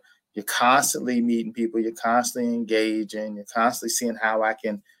be you're constantly meeting people, you're constantly engaging, you're constantly seeing how I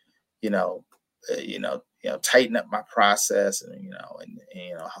can, tighten up my process and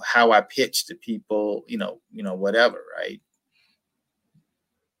how I pitch to people, whatever, right?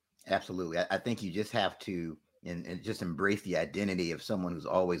 Absolutely. I think you just have to and just embrace the identity of someone who's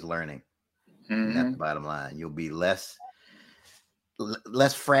always learning. And that's the bottom line. You'll be less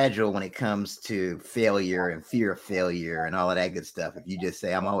fragile when it comes to failure and fear of failure and all of that good stuff. If you just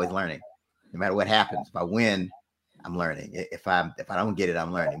say, I'm always learning, no matter what happens. If I win, I'm learning. If I don't get it,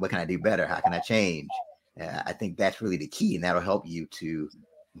 I'm learning. What can I do better? How can I change? I think that's really the key, and that'll help you to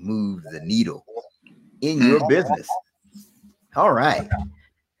move the needle in your business. All right.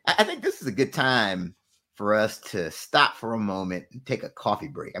 I think this is a good time for us to stop for a moment and take a coffee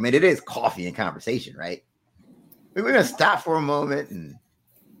break. I mean, it is coffee and conversation, right? We're going to stop for a moment and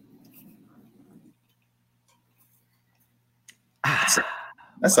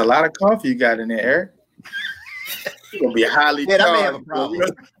that's a lot of coffee you got in there, Eric. You're going to be highly charged. I may have a problem.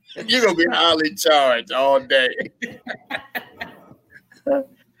 You're going to be highly charged all day.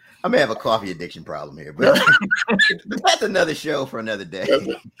 I may have a coffee addiction problem here, but that's another show for another day.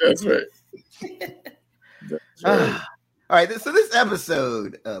 That's right. All right. So this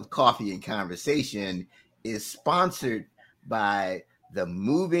episode of Coffee and Conversation is sponsored by the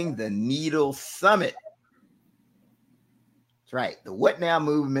Moving the Needle Summit. That's right. The What Now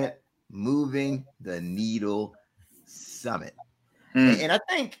movement, Moving the Needle Summit. And I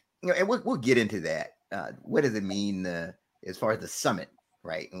think, and we'll get into that. What does it mean as far as the summit,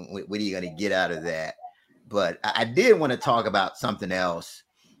 right? What are you going to get out of that? But I did want to talk about something else.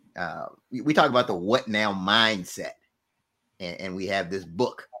 We talk about the What Now mindset. And we have this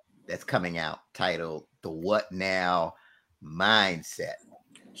book that's coming out titled The What Now Mindset.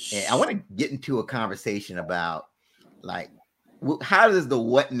 And I want to get into a conversation about, like, how does the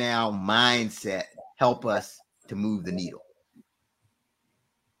What Now mindset help us to move the needle?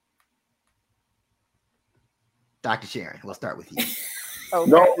 Dr. Sharon, we'll start with you. Okay.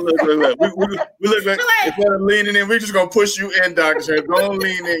 No, look. We look like instead of leaning in, we're just gonna push you in, Dr. Sharon. Don't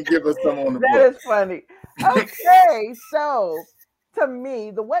lean in, give us some on the book. That is funny. Okay, so to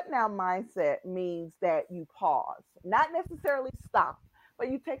me, the What Now mindset means that you pause, not necessarily stop,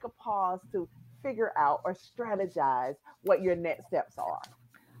 but you take a pause to figure out or strategize what your next steps are.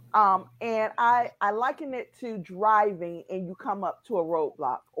 And I liken it to driving and you come up to a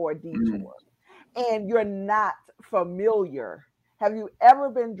roadblock or a detour and you're not familiar. Have you ever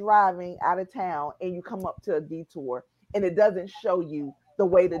been driving out of town and you come up to a detour and it doesn't show you the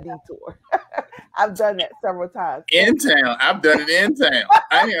way to detour? I've done that several times. In town. I've done it in town.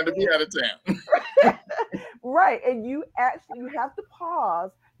 I ain't have to be out of town. Right. And you have to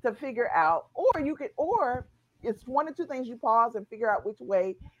pause to figure out, or it's one or two things: you pause and figure out which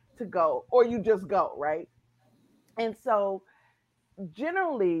way to go, or you just go, right? And so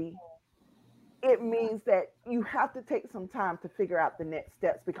generally it means that you have to take some time to figure out the next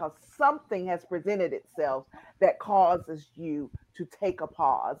steps because something has presented itself that causes you to take a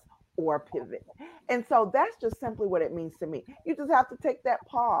pause or a pivot. And so that's just simply what it means to me. You just have to take that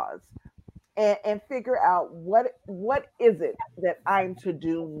pause and figure out what is it that I'm to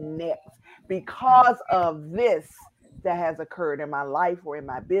do next because of this that has occurred in my life or in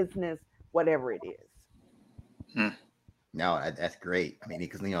my business, whatever it is. No, that's great. I mean,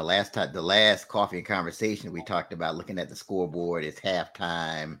 because the last coffee and conversation, we talked about looking at the scoreboard. It's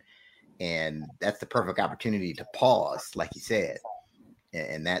halftime, and that's the perfect opportunity to pause, like you said.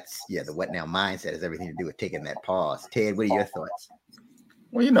 And that's the what now mindset has everything to do with taking that pause. Ted, what are your thoughts?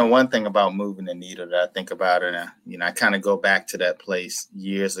 Well, one thing about moving the needle that I think about it, I kind of go back to that place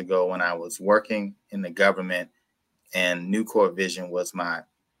years ago when I was working in the government, and Nucor Vision was my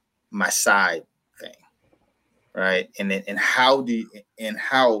side thing. Right. And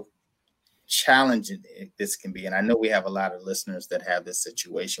how challenging this can be. And I know we have a lot of listeners that have this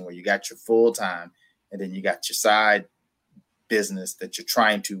situation where you got your full time and then you got your side business that you're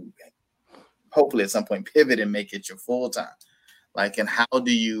trying to hopefully at some point pivot and make it your full time. Like, and how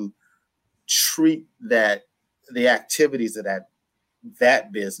do you treat the activities of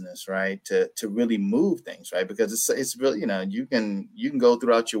that business, right? To really move things, right? Because it's really, you can go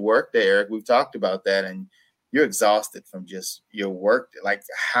throughout your work day, Eric. We've talked about that, and you're exhausted from just your work. Like,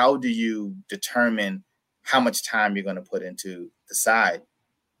 how do you determine how much time you're going to put into the side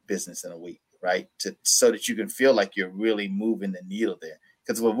business in a week, right? So that you can feel like you're really moving the needle there.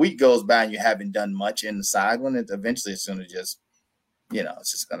 Because if a week goes by and you haven't done much in the side one, eventually it's going to just,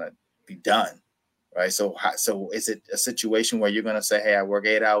 it's just going to be done, right? So is it a situation where you're going to say, hey, I work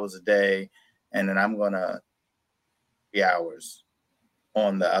 8 hours a day, and then I'm going to 3 hours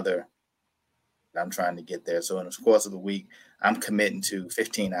on the other, I'm trying to get there. So in the course of the week, I'm committing to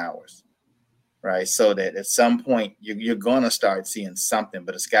 15 hours, right? So that at some point you're going to start seeing something,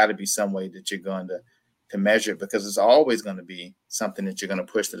 but it's got to be some way that you're going to measure it, because it's always going to be something that you're going to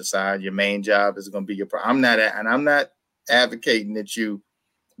push to the side. Your main job is going to be I'm not advocating that you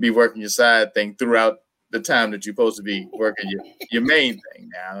be working your side thing throughout the time that you're supposed to be working your main thing.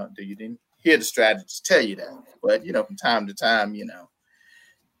 Now, you didn't hear the strategists tell you that, but from time to time,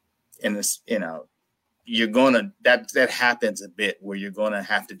 and it's, you're gonna that happens a bit where you're gonna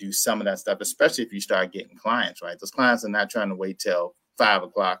have to do some of that stuff, especially if you start getting clients, right? Those clients are not trying to wait till 5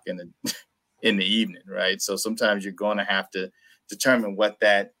 o'clock in the evening, right? So sometimes you're gonna have to determine what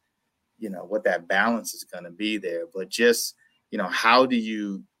that balance is gonna be there. But just how do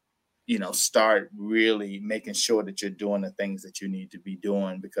you start really making sure that you're doing the things that you need to be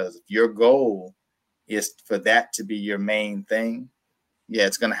doing? Because if your goal is for that to be your main thing,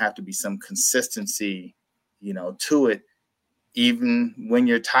 it's going to have to be some consistency, to it, even when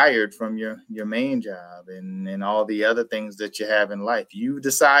you're tired from your main job and all the other things that you have in life. You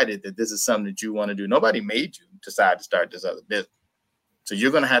decided that this is something that you want to do. Nobody made you decide to start this other business. So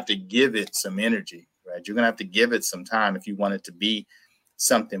you're going to have to give it some energy, right? You're going to have to give it some time if you want it to be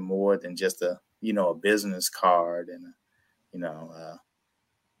something more than just a business card and a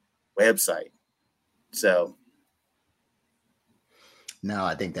website. So. No,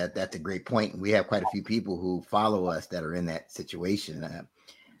 I think that's a great point. We have quite a few people who follow us that are in that situation. It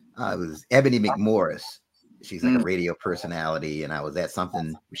was Ebony McMorris. She's like a radio personality, and I was at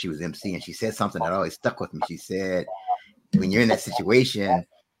something she was MC, and she said something that always stuck with me. She said, when you're in that situation,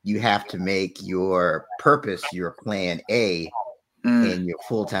 you have to make your purpose your plan A, and your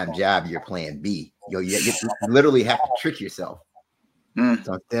full-time job your plan B. You literally have to trick yourself.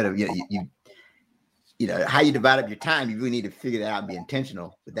 So instead of how you divide up your time, you really need to figure that out and be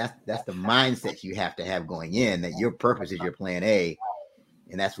intentional. But that's the mindset you have to have going in, that your purpose is your plan A,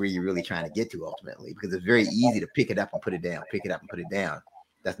 and that's where you're really trying to get to ultimately. Because it's very easy to pick it up and put it down, pick it up and put it down.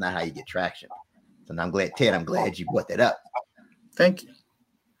 That's not how you get traction. So now I'm glad you brought that up. Thank you.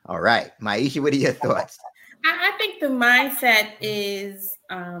 All right, Maisha, what are your thoughts? I think the mindset is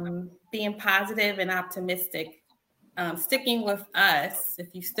being positive and optimistic. Sticking with us,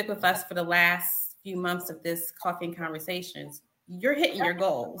 if you stick with us for the last few months of this Coffee and Conversations, you're hitting your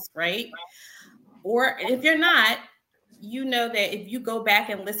goals, right? Or if you're not, you know that if you go back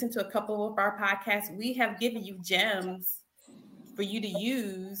and listen to a couple of our podcasts, we have given you gems for you to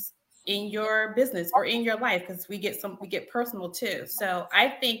use in your business or in your life, because we get personal too. So I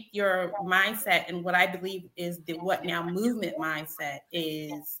think your mindset, and what I believe is the What Now movement mindset,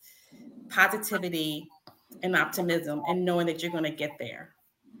 is positivity and optimism and knowing that you're going to get there.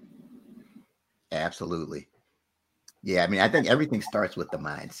 Absolutely. Yeah. I mean, I think everything starts with the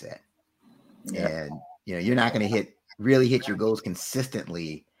mindset. Yeah. And, you know, you're not going to really hit your goals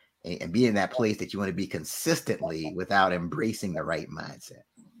consistently and be in that place that you want to be consistently without embracing the right mindset.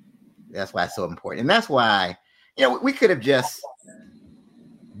 That's why it's so important. And that's why, you know, we could have just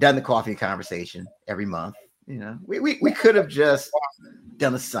done the coffee conversation every month. You know, we could have just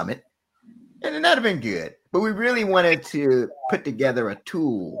done a summit, and that'd have been good. But we really wanted to put together a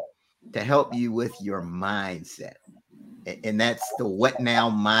tool to help you with your mindset. And that's the What Now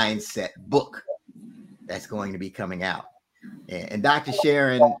Mindset book that's going to be coming out. And Dr.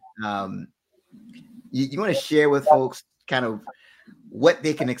 Sharon, you want to share with folks kind of what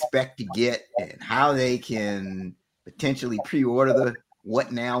they can expect to get and how they can potentially pre-order the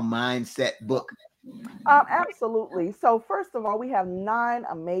What Now Mindset book? Absolutely. So first of all, we have 9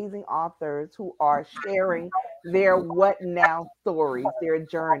 amazing authors who are sharing their What Now stories, their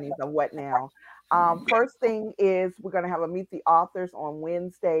journeys of What Now. First thing is we're going to have a Meet the Authors on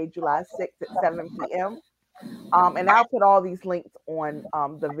Wednesday, July 6th at 7 p.m. And I'll put all these links on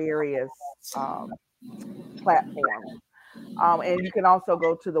the various platforms. And you can also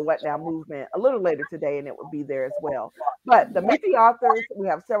go to the What Now movement a little later today, and it will be there as well. But the Meet the Authors, we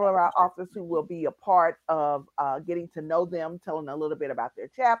have several of our authors who will be a part of getting to know them, telling a little bit about their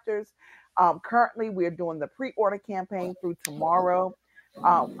chapters. Currently, we're doing the pre-order campaign through tomorrow,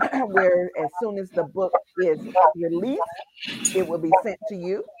 where as soon as the book is released, it will be sent to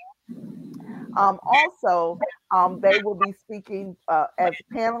you. Also, they will be speaking as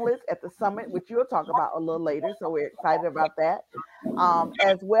panelists at the summit, which you'll talk about a little later. So we're excited about that.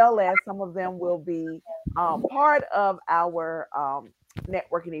 As well as some of them will be part of our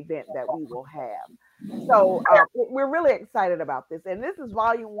networking event that we will have. So we're really excited about this. And this is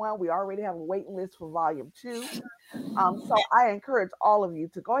volume 1. We already have a waiting list for volume 2. So I encourage all of you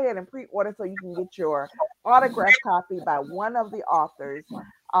to go ahead and pre-order so you can get your autographed copy by one of the authors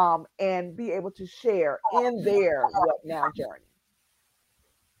and be able to share in their What Now journey.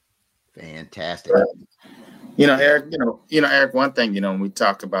 Fantastic. You know, Eric, Eric, one thing, when we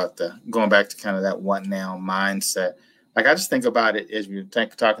talk about going back to kind of that What Now mindset, like I just think about it as we're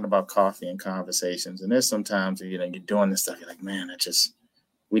talking about coffee and conversations. And there's sometimes, you're doing this stuff, you're like, man,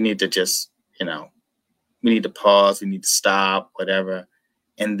 we need to pause, we need to stop, whatever.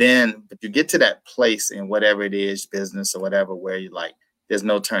 And then, but you get to that place in whatever it is, business or whatever, where you're like, there's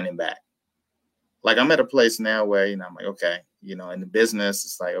no turning back. Like I'm at a place now where, I'm like, okay, in the business,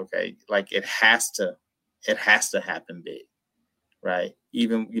 it's like, okay, like it has to happen big, right?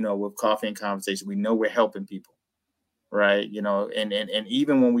 Even, with coffee and conversation, we know we're helping people, right? And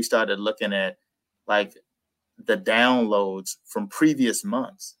even when we started looking at like the downloads from previous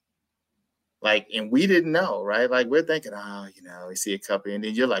months, like, and we didn't know, right? Like we're thinking, we see a couple, and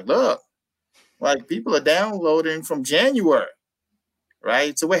then you're like, look, like people are downloading from January,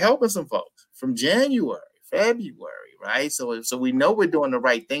 right? So we're helping some folks from January, February, right? So we know we're doing the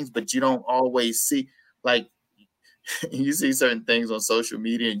right things, but you don't always see, like, you see certain things on social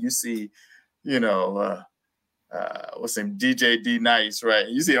media, and you see, what's his name, DJ D Nice, right?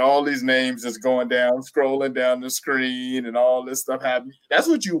 And you see all these names just going down, scrolling down the screen, and all this stuff happening. That's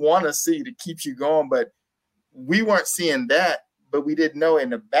what you want to see to keep you going, but we weren't seeing that, but we didn't know in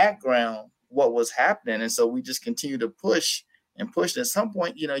the background what was happening, and so we just continue to push and push. And at some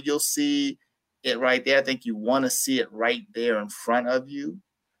point, you'll see it right there. I think you want to see it right there in front of you,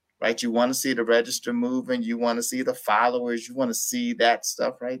 right? You want to see the register moving. You want to see the followers. You want to see that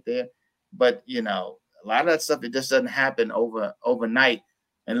stuff right there. But, a lot of that stuff, it just doesn't happen overnight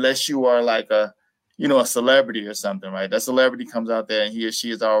unless you are like a celebrity or something, right? That celebrity comes out there and he or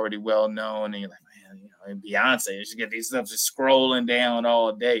she is already well known, and you're like, man, and Beyonce, she get these stuff just scrolling down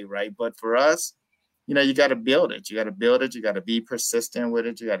all day, right? But for us, you got to build it. You got to build it. You got to be persistent with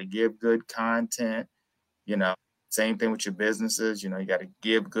it. You got to give good content. Same thing with your businesses. You got to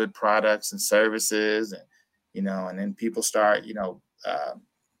give good products and services, and and then people start,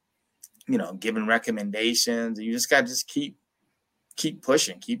 giving recommendations. And you just got to just keep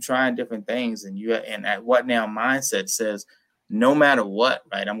pushing, keep trying different things. And at What Now mindset says, no matter what,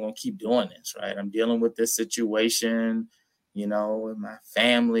 right, I'm going to keep doing this, right? I'm dealing with this situation. you know, with my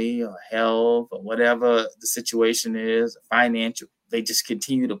family or health or whatever the situation is, financial. They just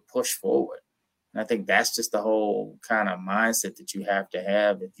continue to push forward. And I think that's just the whole kind of mindset that you have to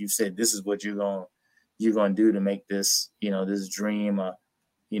have. If you said this is what you're going to do to make this, you know, this dream a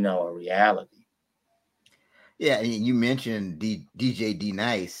reality. Yeah, and you mentioned DJ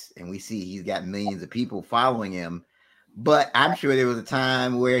D-Nice, and we see he's got millions of people following him. But I'm sure there was a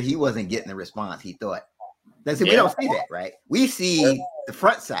time where he wasn't getting the response he thought. We don't see that, right? We see the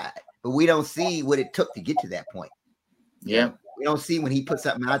front side, but we don't see what it took to get to that point. Yeah. We don't see when he put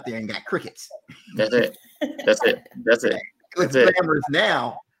something out there and got crickets. That's it. It's glamorous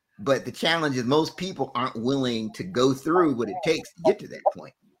now, but the challenge is most people aren't willing to go through what it takes to get to that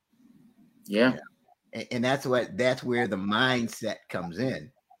point. Yeah. And that's where the mindset comes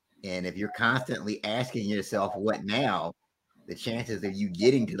in. And if you're constantly asking yourself, what now, the chances of you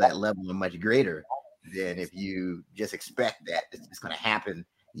getting to that level are much greater than if you just expect that it's going to happen.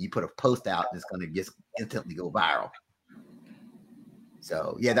 You put a post out and it's going to just instantly go viral.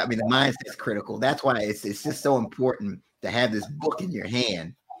 So, yeah, the mindset is critical. That's why it's just so important to have this book in your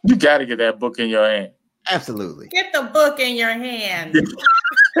hand. You got to get that book in your hand. Absolutely. Get the book in your hand.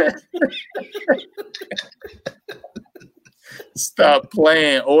 Stop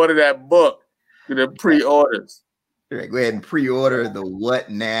playing. Order that book. Do the pre-orders. Right, go ahead and pre-order the What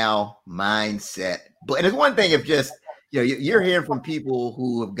Now Mindset. But and it's one thing if just you're hearing from people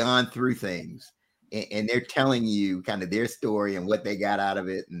who have gone through things and they're telling you kind of their story and what they got out of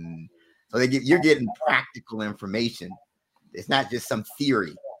it, and so you're getting practical information. It's not just some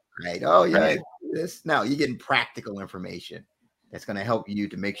theory, right? Oh yeah, no, you're getting practical information that's going to help you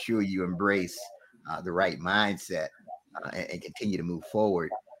to make sure you embrace the right mindset and continue to move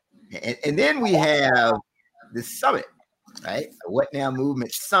forward. And then we have the summit, right? The What Now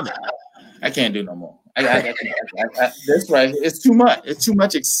Movement Summit. I can't do no more. That's right. It's too much. It's too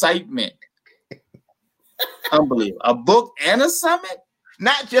much excitement. Unbelievable. A book and a summit?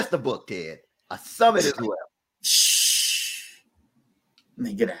 Not just a book, Ted. A summit as well. Shh.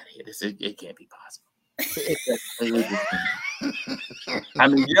 Man, get out of here. It can't be possible. I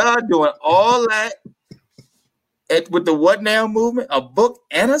mean, y'all doing all that with the What Now movement? A book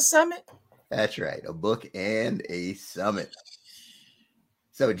and a summit? That's right. A book and a summit.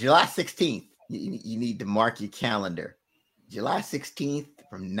 So July 16th, you need to mark your calendar. July 16th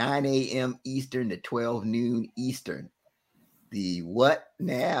from 9 a.m. Eastern to 12 noon Eastern. The What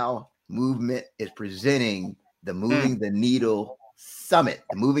Now movement is presenting the Moving the Needle Summit,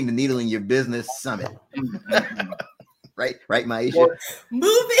 the Moving the Needle in Your Business Summit. Right, Maisha?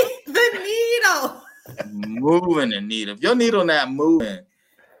 Moving the needle. Moving the needle. If your needle not moving,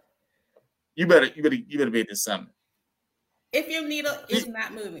 you better be at the summit. If your needle is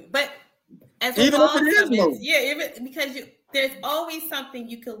not moving, but as even if it is moving, because there's always something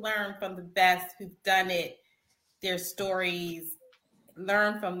you can learn from the best who've done it. Their stories,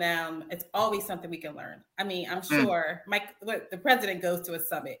 learn from them. It's always something we can learn. I mean, I'm sure the president goes to a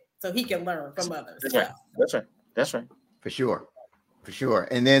summit, so he can learn from others. That's right. For sure.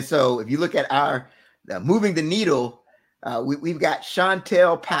 And then, so if you look at our Moving the Needle, we've got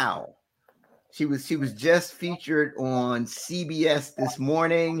Chantel Powell. She was just featured on CBS this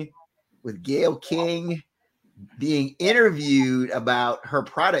morning with Gayle King, being interviewed about her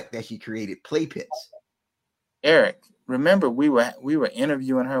product that she created, Play Pits. Eric, remember we were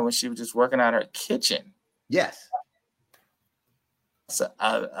interviewing her when she was just working out her kitchen. Yes. So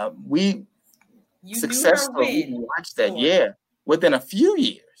we successfully watched that. Yeah, within a few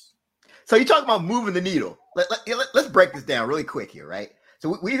years. So you talk about moving the needle. Let's break this down really quick here, right?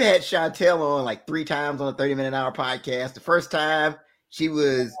 So we've had Chantel on like 3 times on the 30 Minute an Hour podcast. The first time she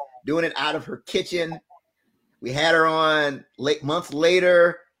was doing it out of her kitchen. We had her on months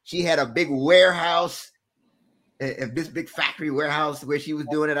later. She had a big warehouse, this big factory warehouse where she was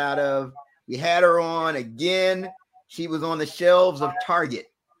doing it out of. We had her on again. She was on the shelves of Target.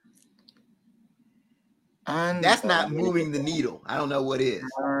 That's not moving the needle. I don't know what is.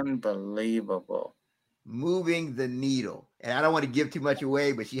 Unbelievable. Moving the needle. And I don't want to give too much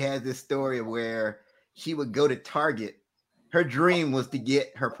away, but she has this story of where she would go to Target. Her dream was to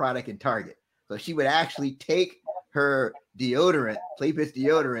get her product in Target. So she would actually take her deodorant, Play Pits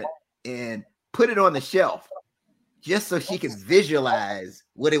deodorant, and put it on the shelf just so she could visualize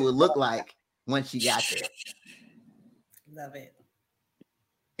what it would look like once she got there. Love it.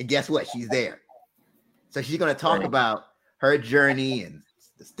 And guess what? She's there. So she's going to talk about her journey and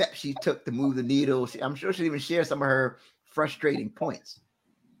the steps she took to move the needle. I'm sure she'll even share some of her frustrating points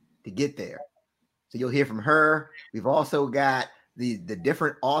to get there. So you'll hear from her. We've also got the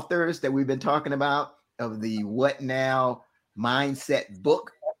different authors that we've been talking about of the What Now mindset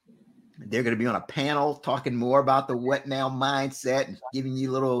book. They're going to be on a panel talking more about the What Now mindset and giving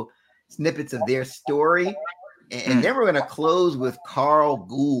you little snippets of their story. And then we're going to close with Carl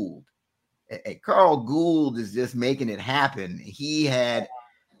Gould. Carl Gould is just making it happen. He had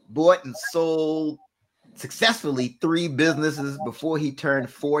bought and sold successfully 3 businesses before he turned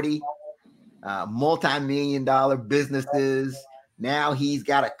 40, multi-million-dollar businesses. Now he's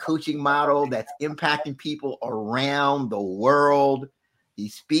got a coaching model that's impacting people around the world. He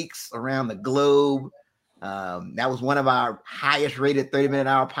speaks around the globe. That was one of our highest rated 30-minute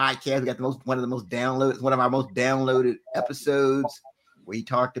hour podcasts. We got one of our most downloaded episodes where he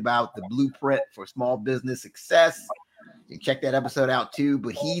talked about the blueprint for small business success. You can check that episode out too,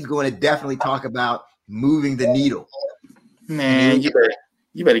 but he's going to definitely talk about moving the needle. Man, you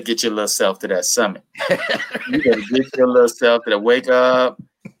better get your little self to that summit. You better get your little self to wake up,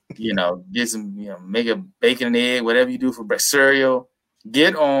 get some, make a bacon and egg, whatever you do for breakfast, cereal.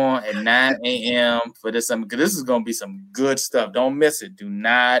 Get on at 9 a.m. for this summit, because this is going to be some good stuff. Don't miss it. Do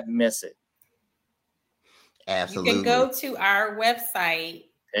not miss it. Absolutely. You can go to our website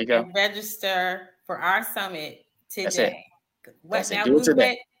and register for our summit today. What Now Movement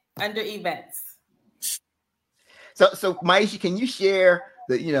today. Under events. So Maisha, can you share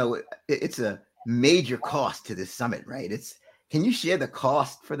it's a major cost to this summit, right? Can you share the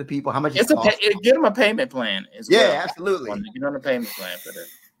cost for the people? How much it costs? Get them a payment plan as well. Yeah, absolutely. Get on a payment plan for this.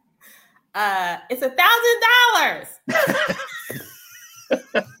 It's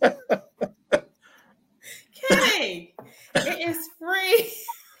 $1,000. Kidding. It is free.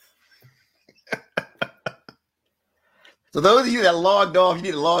 So those of you that logged off, you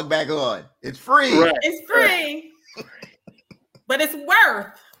need to log back on. It's free. Right. It's free. But it's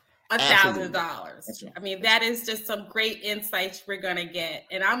worth $1,000. Right. I mean, that is just some great insights we're going to get.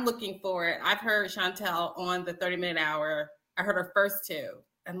 And I'm looking forward. I've heard Chantel on the 30-minute hour. I heard her first 2.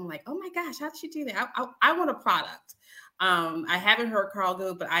 And I'm like, oh my gosh, how did she do that? I want a product. I haven't heard Carl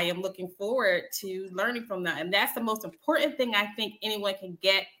Gould, but I am looking forward to learning from them. And that's the most important thing I think anyone can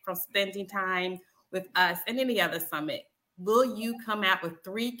get from spending time with us and any other summit. Will you come out with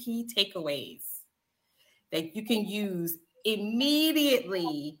 3 key takeaways that you can use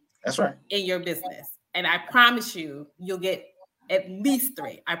immediately? That's right. In your business? And I promise you, you'll get at least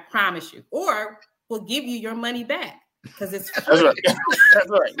 3. I promise you. Or we'll give you your money back because it's free. That's right. That's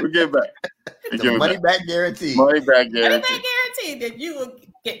right. We'll give it back. Money back guarantee. Money back guarantee. Money back guarantee that you will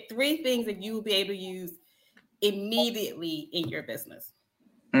get 3 things that you will be able to use immediately in your business.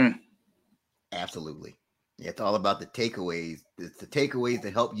 Absolutely. It's all about the takeaways. It's the takeaways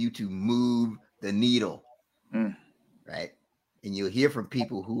that help you to move the needle, right? And you'll hear from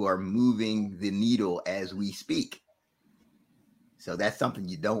people who are moving the needle as we speak. So that's something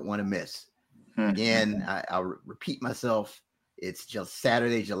you don't want to miss. Again, I'll repeat myself. It's just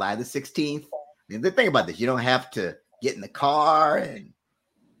Saturday, July the 16th. And the thing about this, you don't have to get in the car and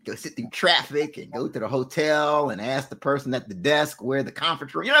go sit through traffic and go to the hotel and ask the person at the desk where the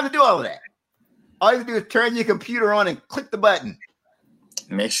conference room. You don't have to do all of that. All you have to do is turn your computer on and click the button.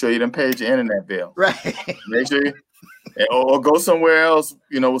 Make sure you done paid your internet bill. Right. Make sure or go somewhere else,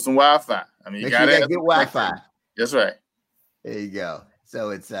 with some Wi-Fi. I mean, you got to get Wi-Fi. That's right. There you go. So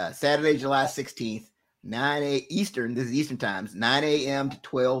it's Saturday, July 16th, 9 a.m. Eastern. This is Eastern times, 9 a.m. to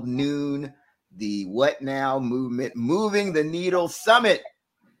 12 noon. The What Now Movement, Moving the Needle Summit.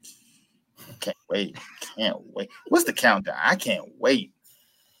 Can't wait. What's the countdown? I can't wait.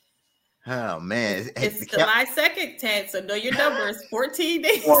 Oh, man. It's July 2nd, Ted, so know your numbers. 14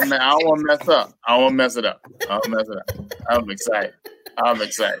 days. I don't want to mess up. I won't mess it up. I'm excited. 14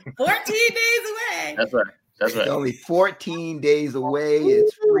 days away. That's right. That's right. It's only 14 days away.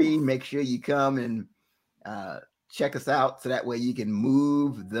 It's free. Make sure you come and check us out so that way you can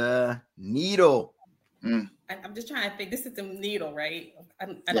move the needle. I'm just trying to think. This is the needle, right? I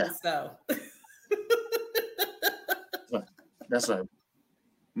don't know. That's right.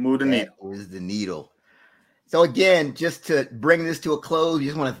 Move the needle. That is the needle. So again, just to bring this to a close, we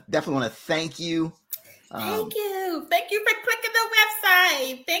just definitely want to thank you. Thank you. Thank you for clicking the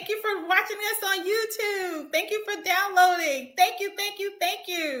website. Thank you for watching us on YouTube. Thank you for downloading. Thank you. Thank you. Thank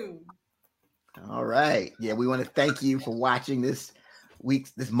you. All right. Yeah, we want to thank you for watching this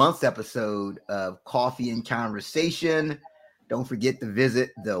month's episode of Coffee and Conversation. Don't forget to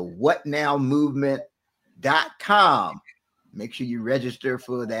visit the whatnowmovement.com. Make sure you register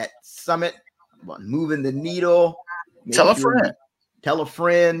for that summit on moving the needle. Tell a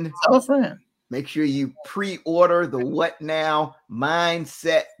friend. Make sure you pre-order the What Now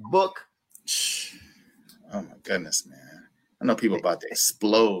Mindset book. Oh my goodness, man. I know people about to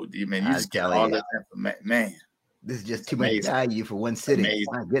explode. You just get all that information. Man. This is just too much value for one sitting. Amazing.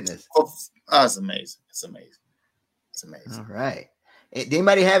 My goodness. Oh, it's amazing. It's amazing. It's amazing. All right. Did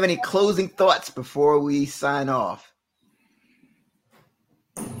anybody have any closing thoughts before we sign off?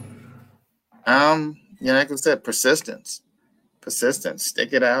 Like I said, persistence.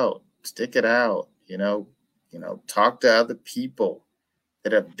 Stick it out. Talk to other people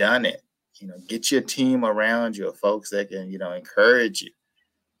that have done it. Get your team around you, folks that can, encourage you.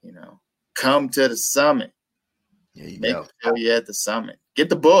 Come to the summit. Make sure you're at the summit. Get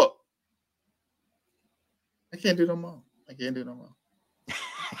the book. I can't do no more.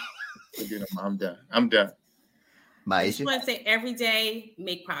 I'm done. I just want to say every day,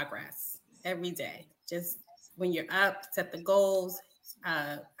 make progress. Every day. Just when you're up, set the goals.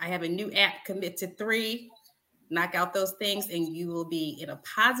 I have a new app, Commit to 3. Knock out those things, and you will be in a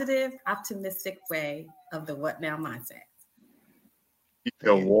positive, optimistic way of the what now mindset. You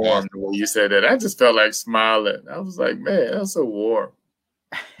feel warm the way you said that. I just felt like smiling. I was like, man, that's so warm.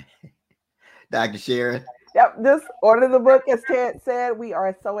 Dr. Sharon. Yep, just order the book, as Ted said. We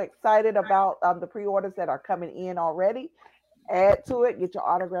are so excited about the pre-orders that are coming in already. Add to it, get your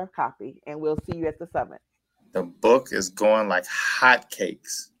autographed copy, and we'll see you at the summit. The book is going like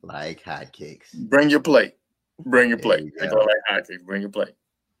hotcakes. Like hotcakes. Bring your plate. Bring your plate. They go like hotcakes. Bring your plate.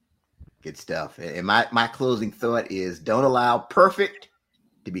 Good stuff. And my closing thought is, don't allow perfect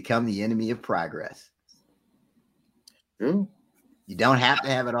to become the enemy of progress. Ooh. You don't have to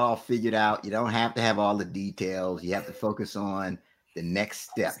have it all figured out. You don't have to have all the details. You have to focus on the next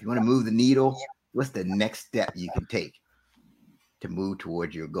step. You want to move the needle? What's the next step you can take to move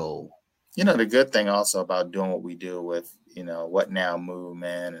towards your goal? The good thing also about doing what we do with, What Now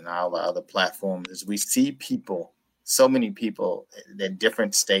Movement and all the other platforms is we see people, so many people at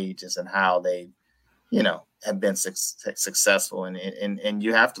different stages and how they, have been successful. And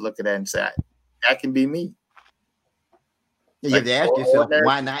you have to look at that and say, that can be me. You have to ask yourself,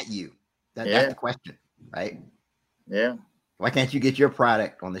 why not you? That's the question, right? Yeah. Why can't you get your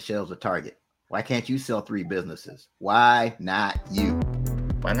product on the shelves of Target? Why can't you sell 3 businesses? Why not you?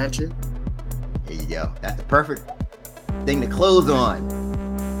 Why not you? There you go. That's the perfect thing to close on.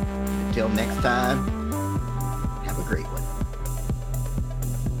 Until next time, have a great one.